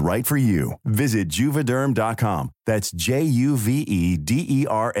out if it's right for you. Visit Juvederm.com. That's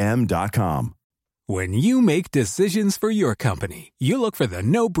Juvederm.com. When you make decisions for your company, you look for the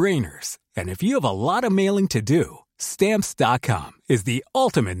no-brainers. And if you have a lot of mailing to do, Stamps.com is the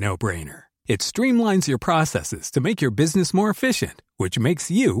ultimate no-brainer. It streamlines your processes to make your business more efficient, which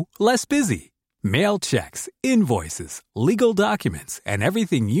makes you less busy. Mail checks, invoices, legal documents, and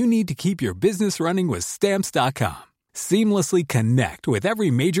everything you need to keep your business running with Stamps.com. Seamlessly connect with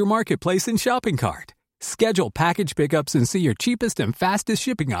every major marketplace and shopping cart. Schedule package pickups and see your cheapest and fastest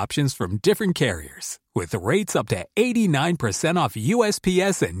shipping options from different carriers, with rates up to 89% off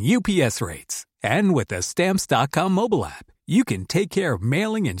USPS and UPS rates. And with the Stamps.com mobile app, you can take care of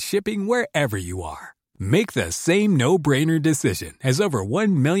mailing and shipping wherever you are. Make the same no-brainer decision as over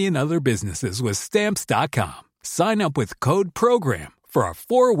 1 million other businesses with Stamps.com. Sign up with code PROGRAM for a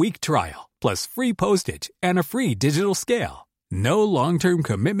 4-week trial, plus free postage and a free digital scale. No long-term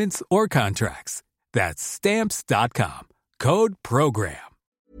commitments or contracts. That's Stamps.com. Code PROGRAM.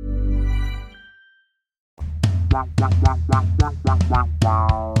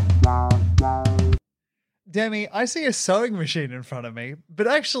 Demi, I see a sewing machine in front of me, but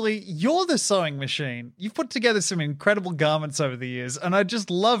actually, you're the sewing machine. You've put together some incredible garments over the years, and I'd just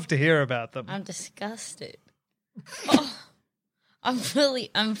love to hear about them. I'm disgusted. Oh, I'm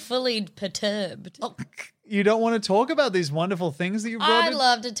fully perturbed. Oh, you don't want to talk about these wonderful things that you've brought I'd in?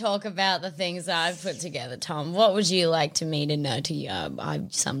 love to talk about the things that I've put together, Tom. What would you like me to know to you?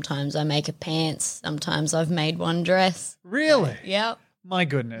 Sometimes I make a pants. Sometimes I've made one dress. Really? Yep. My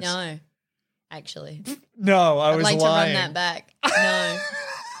goodness. No, actually. No, I'd was like lying. to run that back.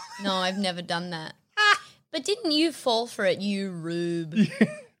 No, I've never done that. But didn't you fall for it, you rube?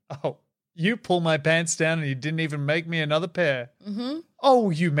 Oh, you pulled my pants down and you didn't even make me another pair. Mm-hmm.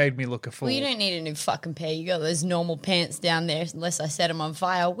 Oh, you made me look a fool. Well, you don't need a new fucking pair. You got those normal pants down there unless I set them on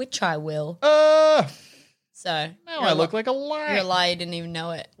fire, which I will. So now I look like a liar. You're a liar. You didn't even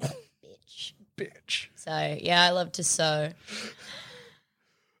know it. Bitch. So, yeah, I love to sew.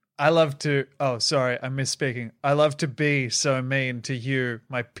 I love to, oh, sorry, I'm misspeaking. I love to be so mean to you,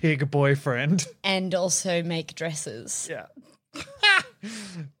 my pig boyfriend. And also make dresses. Yeah.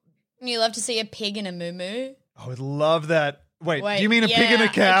 You love to see a pig in a moo-moo? I would love that. Wait, do you mean a pig in a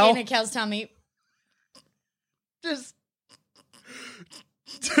cow? A pig in a cow's tummy. Just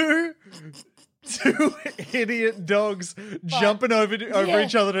two idiot dogs jumping over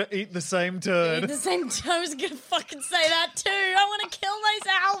each other to eat the same turd. Eat the same turd. I was going to fucking say that too. I want to kill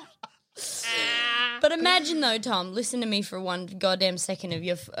myself. But imagine though, Tom, listen to me for one goddamn second of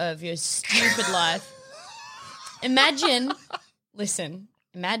your stupid life. Imagine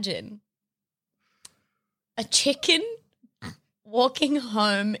a chicken walking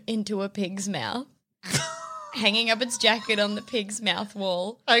home into a pig's mouth, hanging up its jacket on the pig's mouth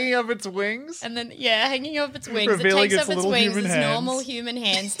wall. Hanging up its wings? And then, hanging up its wings. Revealing it takes its off its wings. Its hands. normal human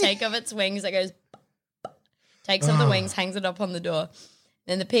hands take off its wings. It goes, takes off the wings, hangs it up on the door.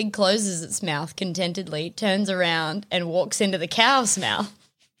 Then the pig closes its mouth contentedly, turns around and walks into the cow's mouth.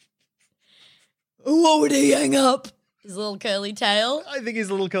 What would he hang up? His little curly tail I think his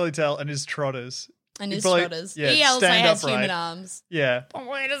little curly tail and his trotters. and He his probably- trotters. yeah, He also stand has upright. human arms. Yeah. But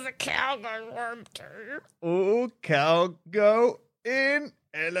where does the cow go home to? Oh, cow go in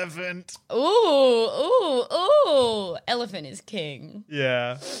elephant. Ooh. Elephant is king.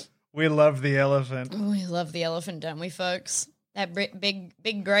 Yeah. We love the elephant. Oh, we love the elephant, don't we, folks? That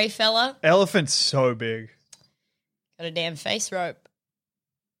big grey fella. Elephant's so big. Got a damn face rope.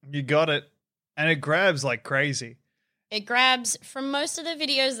 You got it. And it grabs like crazy. It grabs, from most of the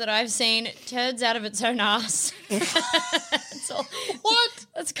videos that I've seen, turds out of its own ass. That's all. What?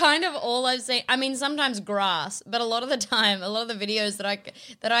 That's kind of all I've seen. I mean, sometimes grass, but a lot of the time, a lot of the videos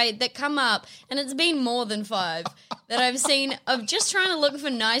that come up, and it's been more than 5 that I've seen of just trying to look for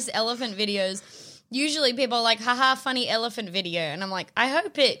nice elephant videos. Usually people are like, haha, funny elephant video. And I'm like, I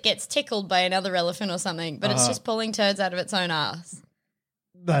hope it gets tickled by another elephant or something, but it's just pulling turds out of its own ass.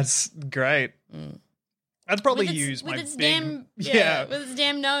 That's great. I'd probably With use my its big... damn, yeah. with its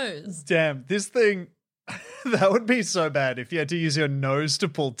damn nose. Damn, this thing... that would be so bad if you had to use your nose to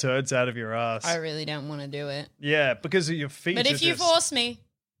pull turds out of your ass. I really don't want to do it. Yeah, because of your feet. But if you force me,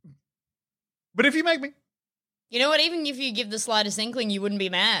 But if you make me... you know what? Even if you give the slightest inkling, you wouldn't be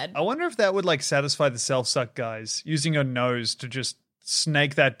mad. I wonder if that would like satisfy the self-suck guys, using your nose to just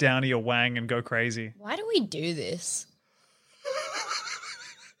snake that down to your wang and go crazy. Why do we do this?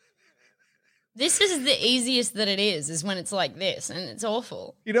 This is the easiest that it is when it's like this, and it's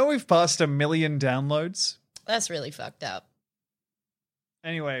awful. You know we've passed 1 million downloads? That's really fucked up.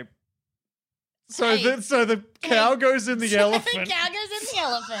 Anyway, so Hey. the cow goes in the elephant. Cow goes in the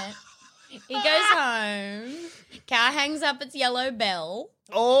elephant. He goes home. Cow hangs up its yellow bell.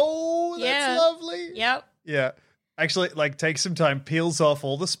 Oh, that's Yeah. lovely. Yep. Yeah. Actually, like, takes some time, peels off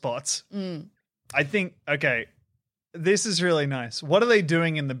all the spots. I think, okay, this is really nice. What are they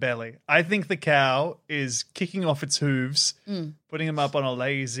doing in the belly? I think the cow is kicking off its hooves, putting them up on a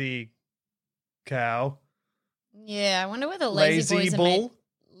lazy cow. Yeah, I wonder where the lazy boys are made. bull.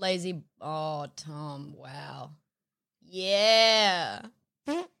 Lazy. Oh, Tom. Wow. Yeah.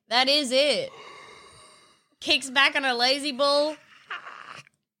 That is it. Kicks back on a lazy bull.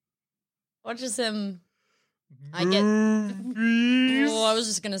 Watches some. I get. Oh, I was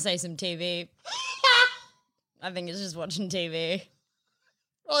just going to say some TV. I think it's just watching TV.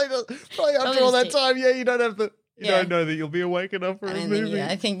 Probably after Probably all that just time, yeah, you don't have to. You Yeah. don't know that you'll be awake enough for I a don't movie. think, yeah,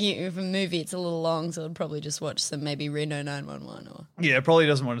 I think if a movie, it's a little long, so I'd probably just watch some maybe Reno 911 or. Yeah, probably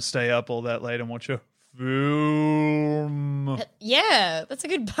doesn't want to stay up all that late and watch a film. Yeah, that's a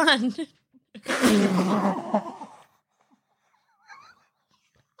good pun.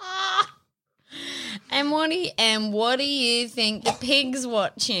 And what do you think the pig's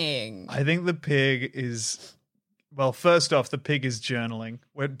watching? I think the pig is. Well, first off, the pig is journaling.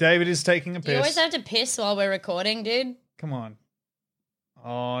 Where David is taking a Do you always piss. have to piss while we're recording, dude? Come on.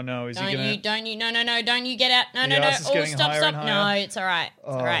 Oh no, is he Don't gonna? you? Don't you? No! Don't you get out? No! The ass is Oh, getting higher stop! and No, higher. it's all right. It's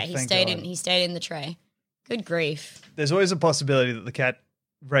Oh, all right. He thank stayed God. in. He stayed in the tray. Good grief. There's always a possibility that the cat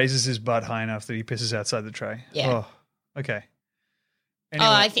raises his butt high enough that he pisses outside the tray. Yeah. Oh, okay. Anyway,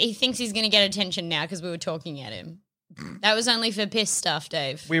 Oh, he thinks he's going to get attention now because we were talking at him. That was only for piss stuff,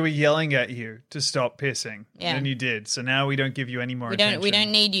 Dave. we were yelling at you to stop pissing, Yeah. and you did. So now we don't give you any more We attention.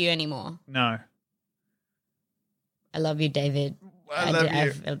 don't need you anymore. No. I love you, David. I love I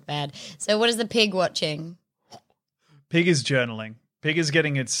you. felt bad. So what is the pig watching? Pig is journaling. Pig is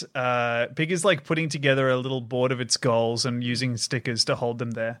getting its. Pig is like putting together a little board of its goals and using stickers to hold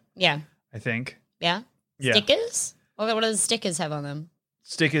them there. Yeah. I think Yeah? Yeah. Stickers? What do the stickers have on them?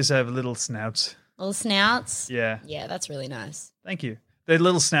 stickers have little snouts. Little snouts? Yeah. Yeah, that's really nice. Thank you. They're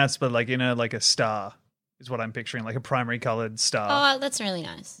little snouts, but like like a star is what I'm picturing, like a primary colored star. Oh, that's really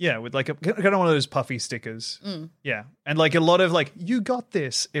nice. Yeah, with like kind of one of those puffy stickers. Mm. Yeah, and like a lot of like "you got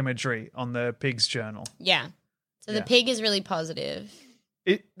this" imagery on the pig's journal. Yeah. So Yeah. the pig is really positive.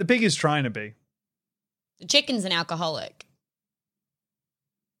 The pig is trying to be. The chicken's an alcoholic.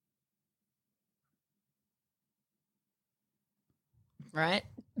 Right?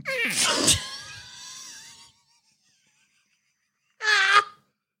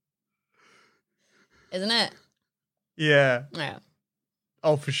 Isn't it? Yeah. Yeah.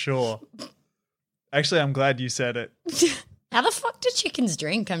 Oh, for sure. Actually, I'm glad you said it. How the fuck do chickens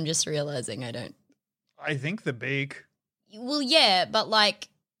drink? I'm just realizing I don't. I think the beak. Well, yeah, but like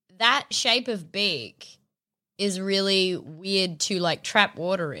that shape of beak is really weird to like trap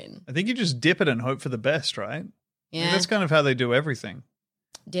water in. I think you just dip it and hope for the best, right? I mean, Yeah. that's kind of how they do everything.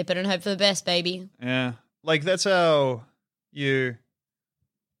 Dip it and hope for the best, baby. Yeah. Like that's how you.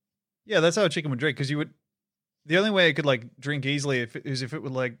 Yeah, that's how a chicken would drink because you would. The only way it could like drink easily is if it were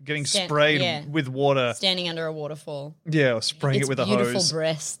like getting Stand- sprayed yeah. with water. Standing under a waterfall. Yeah, or spraying Its it with a beautiful hose.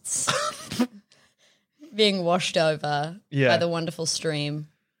 breasts being washed over by the wonderful stream.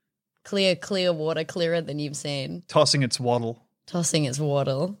 Clear water, clearer than you've seen. Tossing its waddle. Tossing its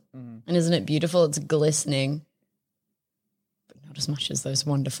waddle. And isn't it beautiful? It's glistening. But not as much as those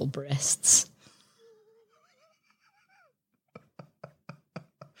wonderful breasts.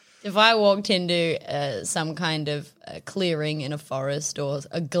 If I walked into some kind of clearing in a forest or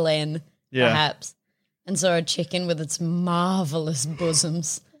a glen, perhaps, and saw a chicken with its marvelous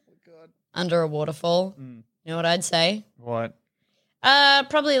bosoms under a waterfall, you know what I'd say? What?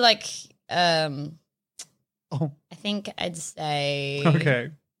 Probably like, I think I'd say.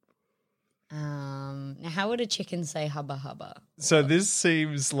 Okay. Now, how would a chicken say hubba hubba? So this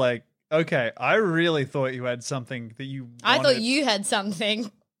seems like, okay, I really thought you had something that you wanted. I thought you had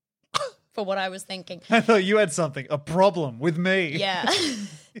something for what I was thinking. I thought you had something, a problem with me. Yeah.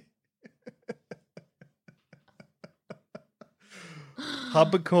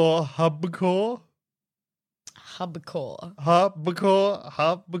 Hubbacore.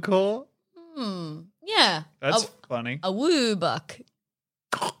 Yeah. That's funny. A woo buck.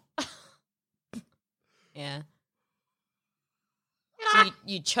 Yeah. So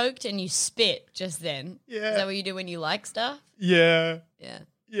you choked and you spit just then. Yeah. Is that what you do when you like stuff? Yeah. Yeah.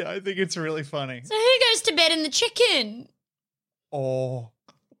 Yeah, I think it's really funny. So who goes to bed in the chicken? Oh,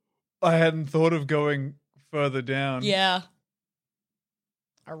 I hadn't thought of going further down. Yeah.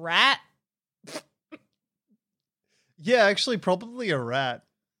 A rat? Yeah, actually, probably a rat.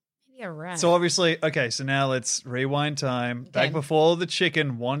 Maybe a rat. So obviously, okay, so now let's rewind time. Okay. Back before the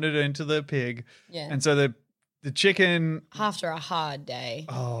chicken wandered into the pig. Yeah. And so the chicken... After a hard day.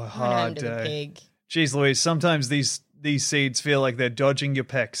 Oh, a Went hard home to the day. pig. Jeez Louise, sometimes these seeds feel like they're dodging your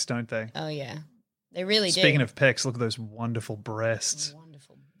pecs, don't they? Oh, yeah. They really do. Speaking of pecs, look at those wonderful breasts.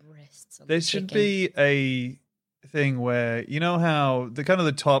 Wonderful breasts. On There the should chicken. be a thing where, you know how the kind of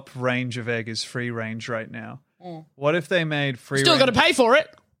the top range of egg is free range right now? What if they made free Still range? got to pay for it.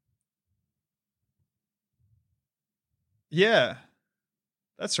 Yeah,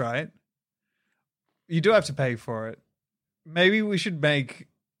 that's right. You do have to pay for it. Maybe we should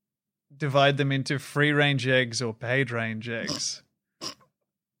divide them into free range eggs or paid range eggs.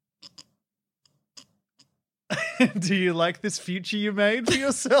 Do you like this future you made for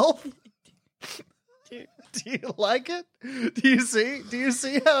yourself? Do you like it? Do you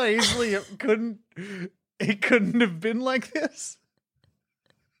see how easily it couldn't have been like this?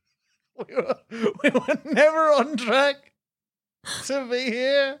 We were never on track to be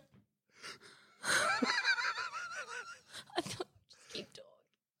here. I thought just keep talking.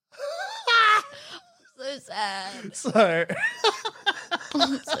 So sad. So,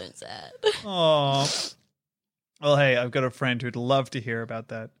 I'm so sad. oh, well, hey, I've got a friend who'd love to hear about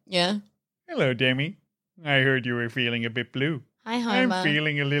that. Yeah. Hello, Demi. I heard you were feeling a bit blue. Hi, Homer. I'm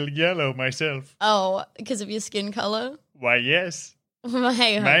feeling a little yellow myself. Oh, because of your skin color? Why, yes. Hey,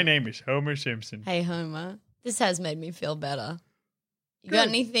 Homer. My name is Homer Simpson. Hey, Homer. This has made me feel better. You got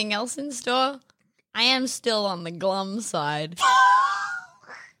anything else in store? I am still on the glum side.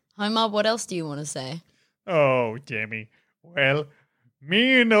 Homer, what else do you want to say? Oh, Demi. Well,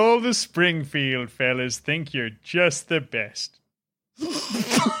 me and all the Springfield fellas think you're just the best.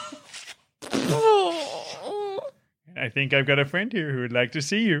 I think I've got a friend here who would like to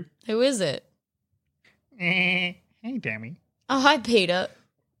see you. Who is it? Hey, Demi. Oh, hi, Peter.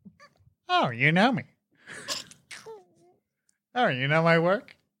 Oh, you know me. Oh, you know my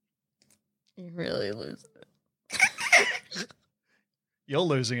work? You really lose it. You're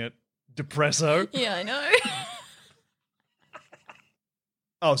losing it, depresso. Yeah, I know.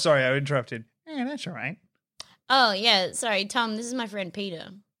 Oh, sorry, I interrupted. Yeah, that's all right. Oh, yeah, sorry, Tom, this is my friend Peter.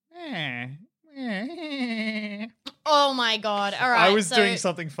 Oh, my God. All right. I was doing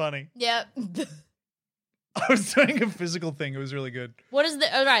something funny. Yep. I was doing a physical thing. It was really good. What is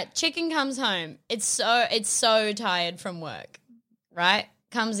the... All right, chicken comes home. It's so tired from work, right?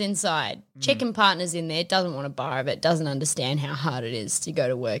 Comes inside. Chicken partner's in there, doesn't want a bar of it, doesn't understand how hard it is to go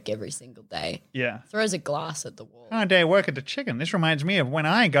to work every single day. Yeah. Throws a glass at the wall. On a day of work at the chicken. This reminds me of when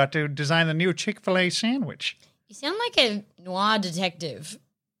I got to design the new Chick-fil-A sandwich. You sound like a noir detective.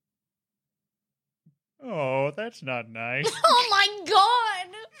 Oh, that's not nice. Oh, my God.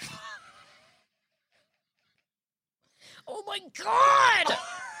 Oh, my God.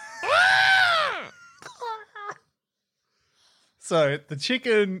 So, the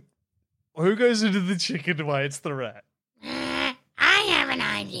chicken... Who goes into the chicken? Why, it's the rat. I have an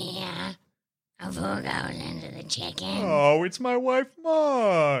idea of who goes into the chicken. Oh, it's my wife,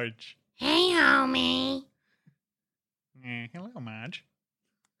 Marge. Hey, homie. Hello, Marge.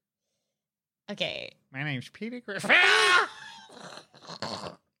 Okay. My name's Peter Griffin.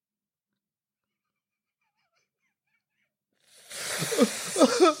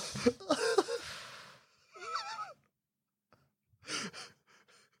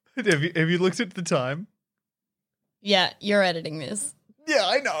 Have you looked at the time? Yeah, you're editing this. Yeah,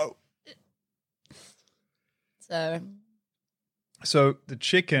 I know. So the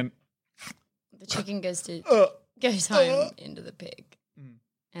chicken goes home into the pig.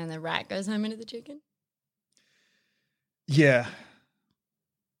 And the rat goes home into the chicken? Yeah.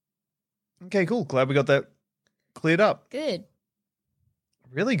 Okay, cool. Glad we got that cleared up. Good.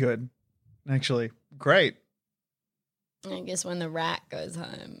 Really good. Actually, great. I guess when the rat goes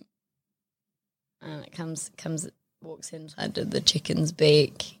home, it walks inside to the chicken's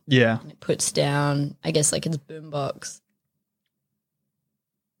beak. Yeah. And it puts down, I guess, like its boombox.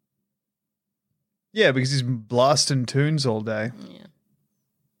 Yeah, because he's blasting tunes all day. Yeah.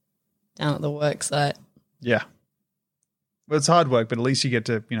 Down at the work site. Yeah. Well, it's hard work, but at least you get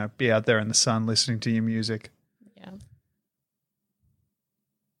to, be out there in the sun listening to your music. Yeah.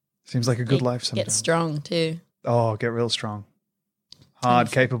 Seems like a good life sometimes. Get strong too. Oh, get real strong.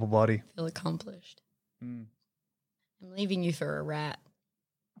 Hard, capable body. Feel accomplished. I'm leaving you for a rat.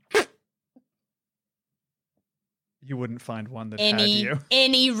 You wouldn't find one that had you.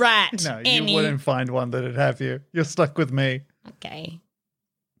 Any rat. No, you wouldn't find one that'd have you. You're stuck with me. Okay.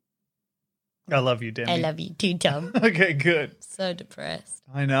 I love you, Demi. I love you too, Tom. Okay, good. So depressed.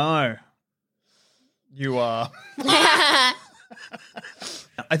 I know. You are. I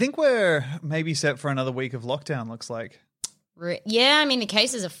think we're maybe set for another week of lockdown, looks like. Yeah, I mean, the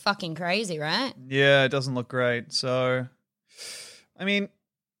cases are fucking crazy, right? Yeah, it doesn't look great. So, I mean...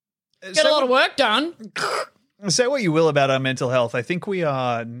 Get a lot of work done. Say what you will about our mental health. I think we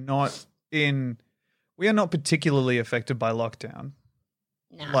are not particularly affected by lockdown.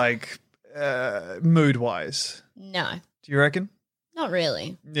 No. Like, mood-wise. No. Do you reckon? Not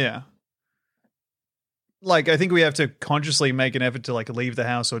really. Yeah. Like, I think we have to consciously make an effort to, like, leave the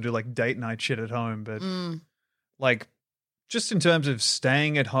house or do, like, date night shit at home. But, like, just in terms of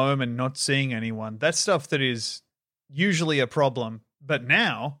staying at home and not seeing anyone, that's stuff that is usually a problem. But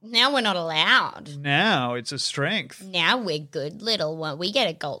now we're not allowed. Now it's a strength. Now we're good little one. We get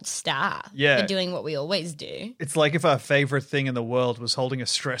a gold star for doing what we always do. It's like if our favorite thing in the world was holding a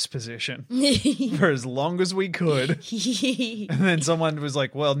stress position for as long as we could. And then someone was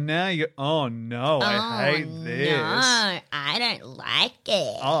like, well, now I hate this. No, I don't like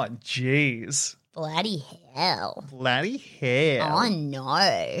it. Oh, jeez. Bloody hell. Bloody hell. Oh,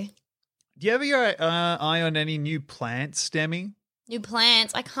 no. Do you have your eye on any new plants, Demi? New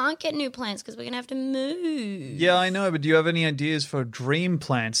plants. I can't get new plants because we're going to have to move. Yeah, I know, but do you have any ideas for dream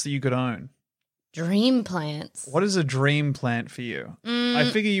plants that you could own? Dream plants? What is a dream plant for you? I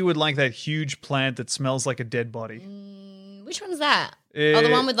figure you would like that huge plant that smells like a dead body. Which one's that? The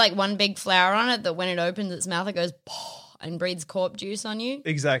one with like one big flower on it that when it opens its mouth it goes and breathes corpse juice on you?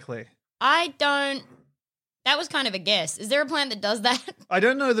 Exactly. That was kind of a guess. Is there a plant that does that? I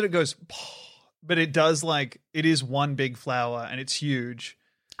don't know that it goes... But it does, like, it is one big flower and it's huge.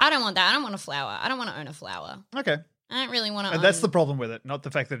 I don't want that. I don't want a flower. I don't want to own a flower. Okay. I don't really want to And that's the problem with it, not the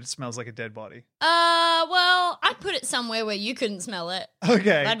fact that it smells like a dead body. Well, I'd put it somewhere where you couldn't smell it.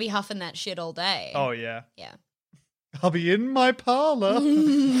 Okay. I'd be huffing that shit all day. Oh, yeah. Yeah. I'll be in my parlor.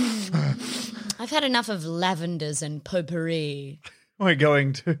 I've had enough of lavenders and potpourri. We're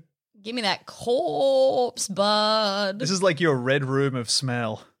going to... Give me that corpse, bud. This is like your red room of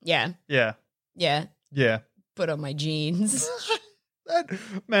smell. Yeah. Yeah. Yeah. Yeah. Put on my jeans.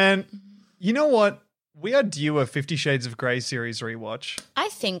 Man, you know what? We are due a 50 Shades of Grey series rewatch. I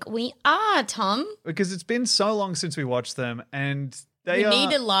think we are, Tom. Because it's been so long since we watched them and we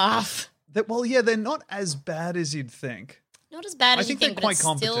need a laugh. They're not as bad as you'd think. Not as bad as you think, they're quite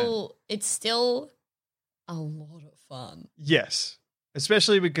competent. It's still a lot of fun. Yes.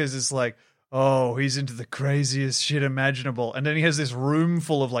 Especially because it's like, oh, he's into the craziest shit imaginable. And then he has this room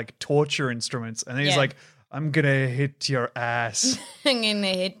full of like torture instruments. And then he's like, I'm going to hit your ass. I'm going to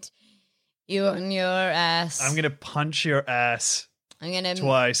hit you on your ass. I'm going to punch your ass.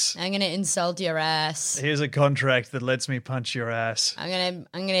 Twice. I'm going to insult your ass. Here's a contract that lets me punch your ass. I'm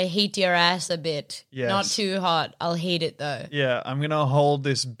going to heat your ass a bit. Yes. Not too hot. I'll heat it though. Yeah, I'm going to hold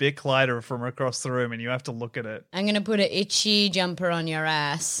this Bic lighter from across the room and you have to look at it. I'm going to put an itchy jumper on your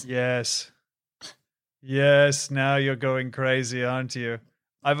ass. Yes. Yes, now you're going crazy, aren't you?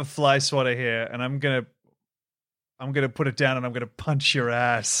 I have a fly swatter here and I'm going to put it down and I'm going to punch your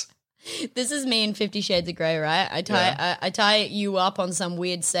ass. This is me in 50 Shades of Grey, right? I tie you up on some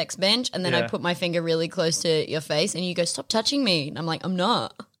weird sex bench and then I put my finger really close to your face and you go, stop touching me. And I'm like, I'm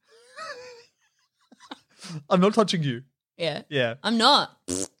not. I'm not touching you. Yeah. Yeah. I'm not.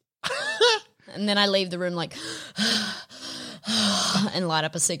 And then I leave the room like and light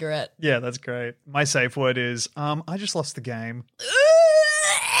up a cigarette. Yeah, that's great. My safe word is, I just lost the game.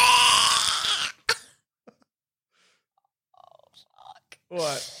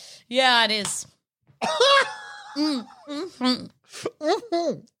 What? Yeah, it is.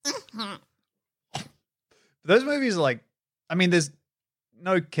 Those movies are like, I mean, there's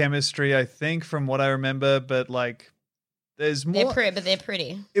no chemistry, I think, from what I remember, but like, there's more. They're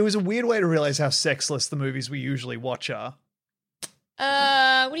pretty. It was a weird way to realize how sexless the movies we usually watch are.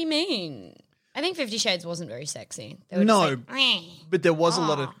 What do you mean? I think 50 Shades wasn't very sexy. They were No, just like, but there was a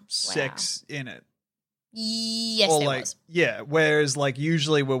lot of sex in it. Yes, Or there like, was. yeah, whereas like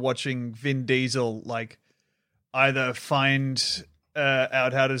usually we're watching Vin Diesel like either find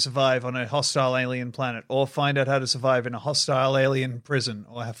out how to survive on a hostile alien planet or find out how to survive in a hostile alien prison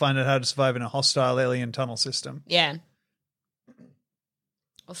or find out how to survive in a hostile alien tunnel system. Yeah.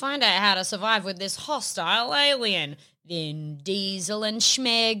 We'll find out how to survive with this hostile alien. Vin Diesel and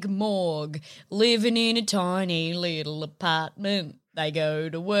shmegmorg living in a tiny little apartment. They go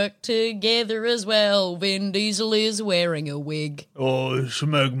to work together as well. Vin Diesel is wearing a wig. Oh,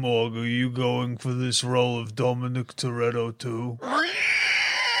 shmegmorg, are you going for this role of Dominic Toretto too?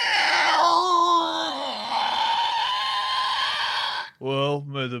 Well,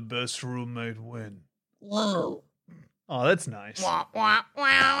 may the best roommate win. Whoa. Oh, that's nice. Wah, wah, wah,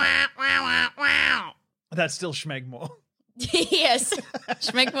 wah, wah, wah. That's still Shmegmore. Yes.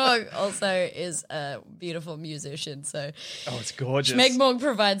 Shmegmorg also is a beautiful musician. So Oh, it's gorgeous. Shmegmorg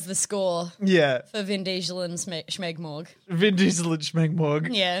provides the score Yeah. for Vin Diesel and Shmegmorg. Vin Diesel and Shmegmorg.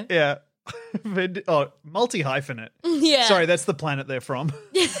 Yeah. Yeah. Multi-hyphenate. Yeah. Sorry, that's the planet they're from.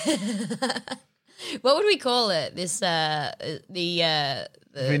 What would we call it? This the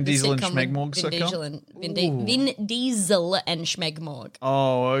Vin Diesel and sitcom Shmegmorg Vin Diesel and Vin Diesel and Shmegmorg.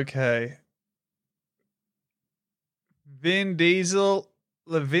 Oh, okay. Vin Diesel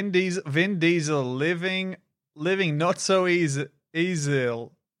living not so easy.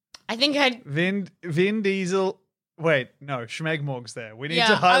 I think I'd. Vin Diesel. Wait, no, Shmegmorg's there. We need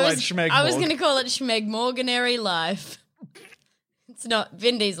to highlight Shmegmorg. I was going to call it Shmegmorganary life. It's not.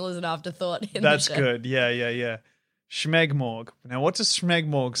 Vin Diesel is an afterthought. That's good. Yeah. Shmegmorg. Now, what does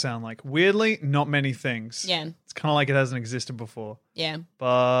Shmegmorg sound like? Weirdly, not many things. Yeah. It's kind of like it hasn't existed before. Yeah.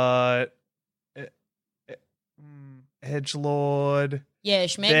 But Edgelord. Yeah,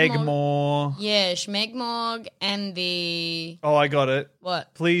 Shmegmorg. Begmore. Yeah, Shmegmorg and the. Oh, I got it.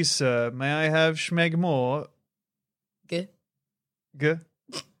 What? Please, sir, may I have Shmegmore? G.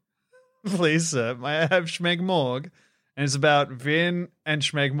 Please, sir, may I have Shmegmorg? And it's about Vin and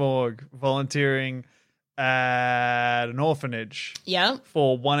Shmegmorg volunteering at an orphanage. Yeah.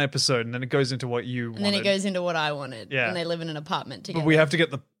 For one episode, and then it goes into what you And wanted. then it goes into what I wanted. Yeah. And they live in an apartment together. But we have to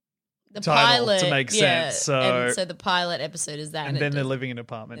get the title pilot to make sense. So, and so the pilot episode is that. and then it they're does- living in an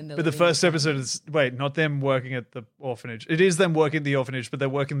apartment. and they're But the living in first episode is, wait, not them working at the orphanage. It is them working at the orphanage, but they're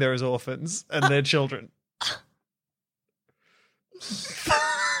working there as orphans and their children.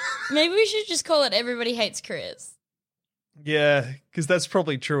 Maybe we should just call it Everybody Hates Chris. Yeah, because that's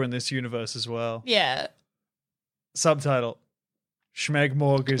probably true in this universe as well. Yeah. Subtitle: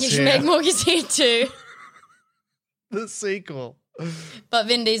 Shmegmorg is here. Shmegmorg is here too. The sequel. But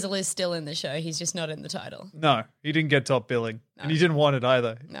Vin Diesel is still in the show. He's just not in the title. No, he didn't get top billing, and he didn't want it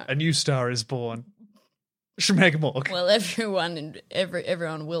either. No. A new star is born. Shmegmorg. Well,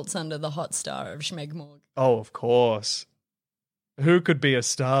 everyone wilts under the hot star of Shmegmorg. Oh, of course. Who could be a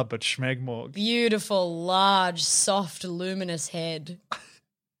star but Shmegmorg? Beautiful, large, soft, luminous head.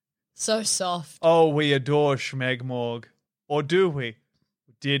 So soft. Oh, we adore Shmegmorg. Or do we?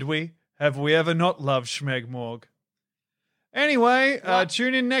 Did we? Have we ever not loved Shmegmorg? Anyway,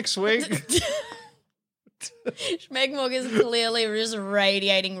 tune in next week. Shmegmorg is clearly just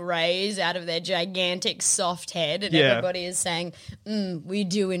radiating rays out of their gigantic soft head, and Yeah. everybody is saying, we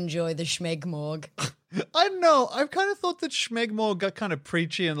do enjoy the Shmegmorg. I don't know. I've kind of thought that Shmegmorg got kind of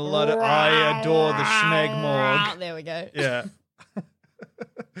preachy and a lot of I adore the Shmegmorg. There we go. Yeah.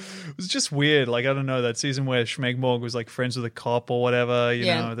 It was just weird. Like, I don't know, that season where Shmegmorg was like friends with a cop or whatever, you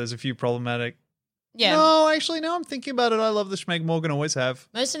know, there's a few problematic. Yeah. No, actually, now I'm thinking about it. I love the Shmegmorg and always have.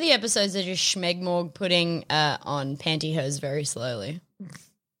 Most of the episodes are just Shmegmorg putting on pantyhose very slowly.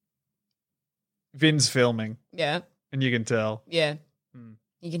 Vin's filming, Yeah. and you can tell. Yeah.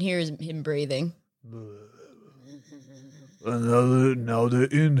 You can hear him breathing. Another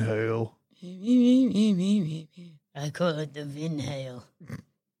inhale. I call it the Vinhale.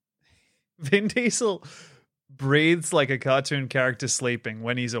 Vin Diesel breathes like a cartoon character sleeping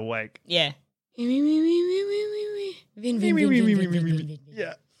when he's awake. Yeah. Yeah.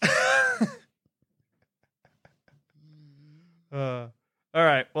 All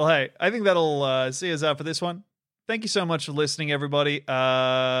right. Well, hey, I think that'll see us out for this one. Thank you so much for listening, everybody.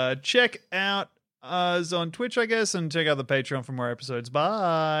 Check out us on Twitch, I guess, and check out the Patreon for more episodes.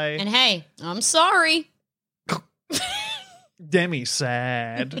 Bye. And hey, I'm sorry. Demi's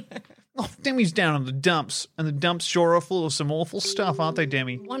sad. Oh, Demi's down in the dumps, and the dumps sure are full of some awful stuff, aren't they,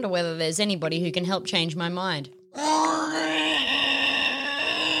 Demi? Wonder whether there's anybody who can help change my mind.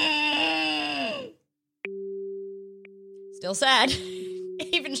 Still sad.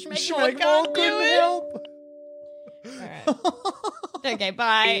 Even shmegmorg couldn't help. All right. Okay,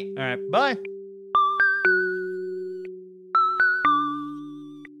 bye. All right, bye.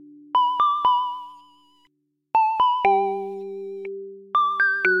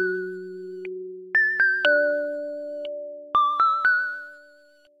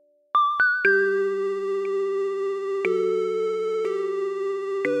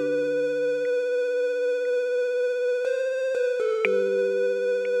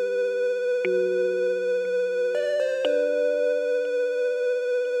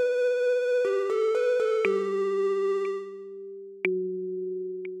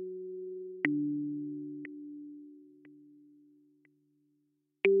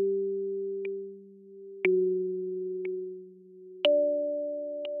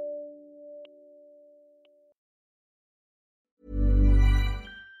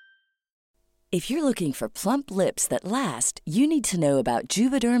 If you're looking for plump lips that last, you need to know about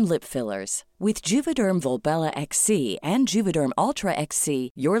Juvederm lip fillers. With Juvederm Volbella XC and Juvederm Ultra XC,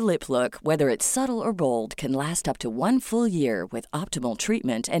 your lip look, whether it's subtle or bold, can last up to 1 full year with optimal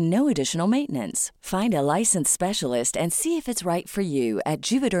treatment and no additional maintenance. Find a licensed specialist and see if it's right for you at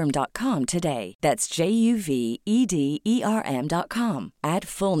Juvederm.com today. That's JUVEDERM.com. Add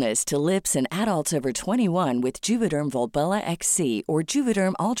fullness to lips in adults over 21 with Juvederm Volbella XC or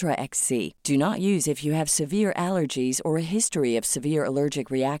Juvederm Ultra XC. Do not use if you have severe allergies or a history of severe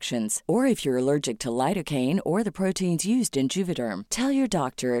allergic reactions, or if you're allergic to lidocaine or the proteins used in Juvederm. Tell your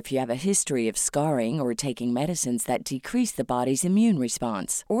doctor if you have a history of scarring or taking medicines that decrease the body's immune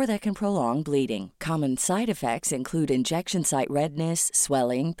response or that can prolong bleeding. Common side effects include injection site redness,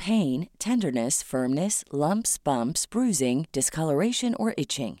 swelling, pain, tenderness, firmness, lumps, bumps, bruising, discoloration, or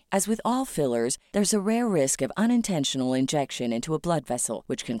itching. As with all fillers, there's a rare risk of unintentional injection into a blood vessel,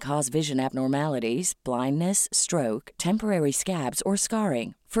 which can cause vision abnormalities, blindness, stroke, temporary scabs, or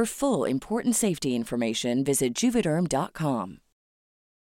scarring. For full, important safety information, visit Juvederm.com.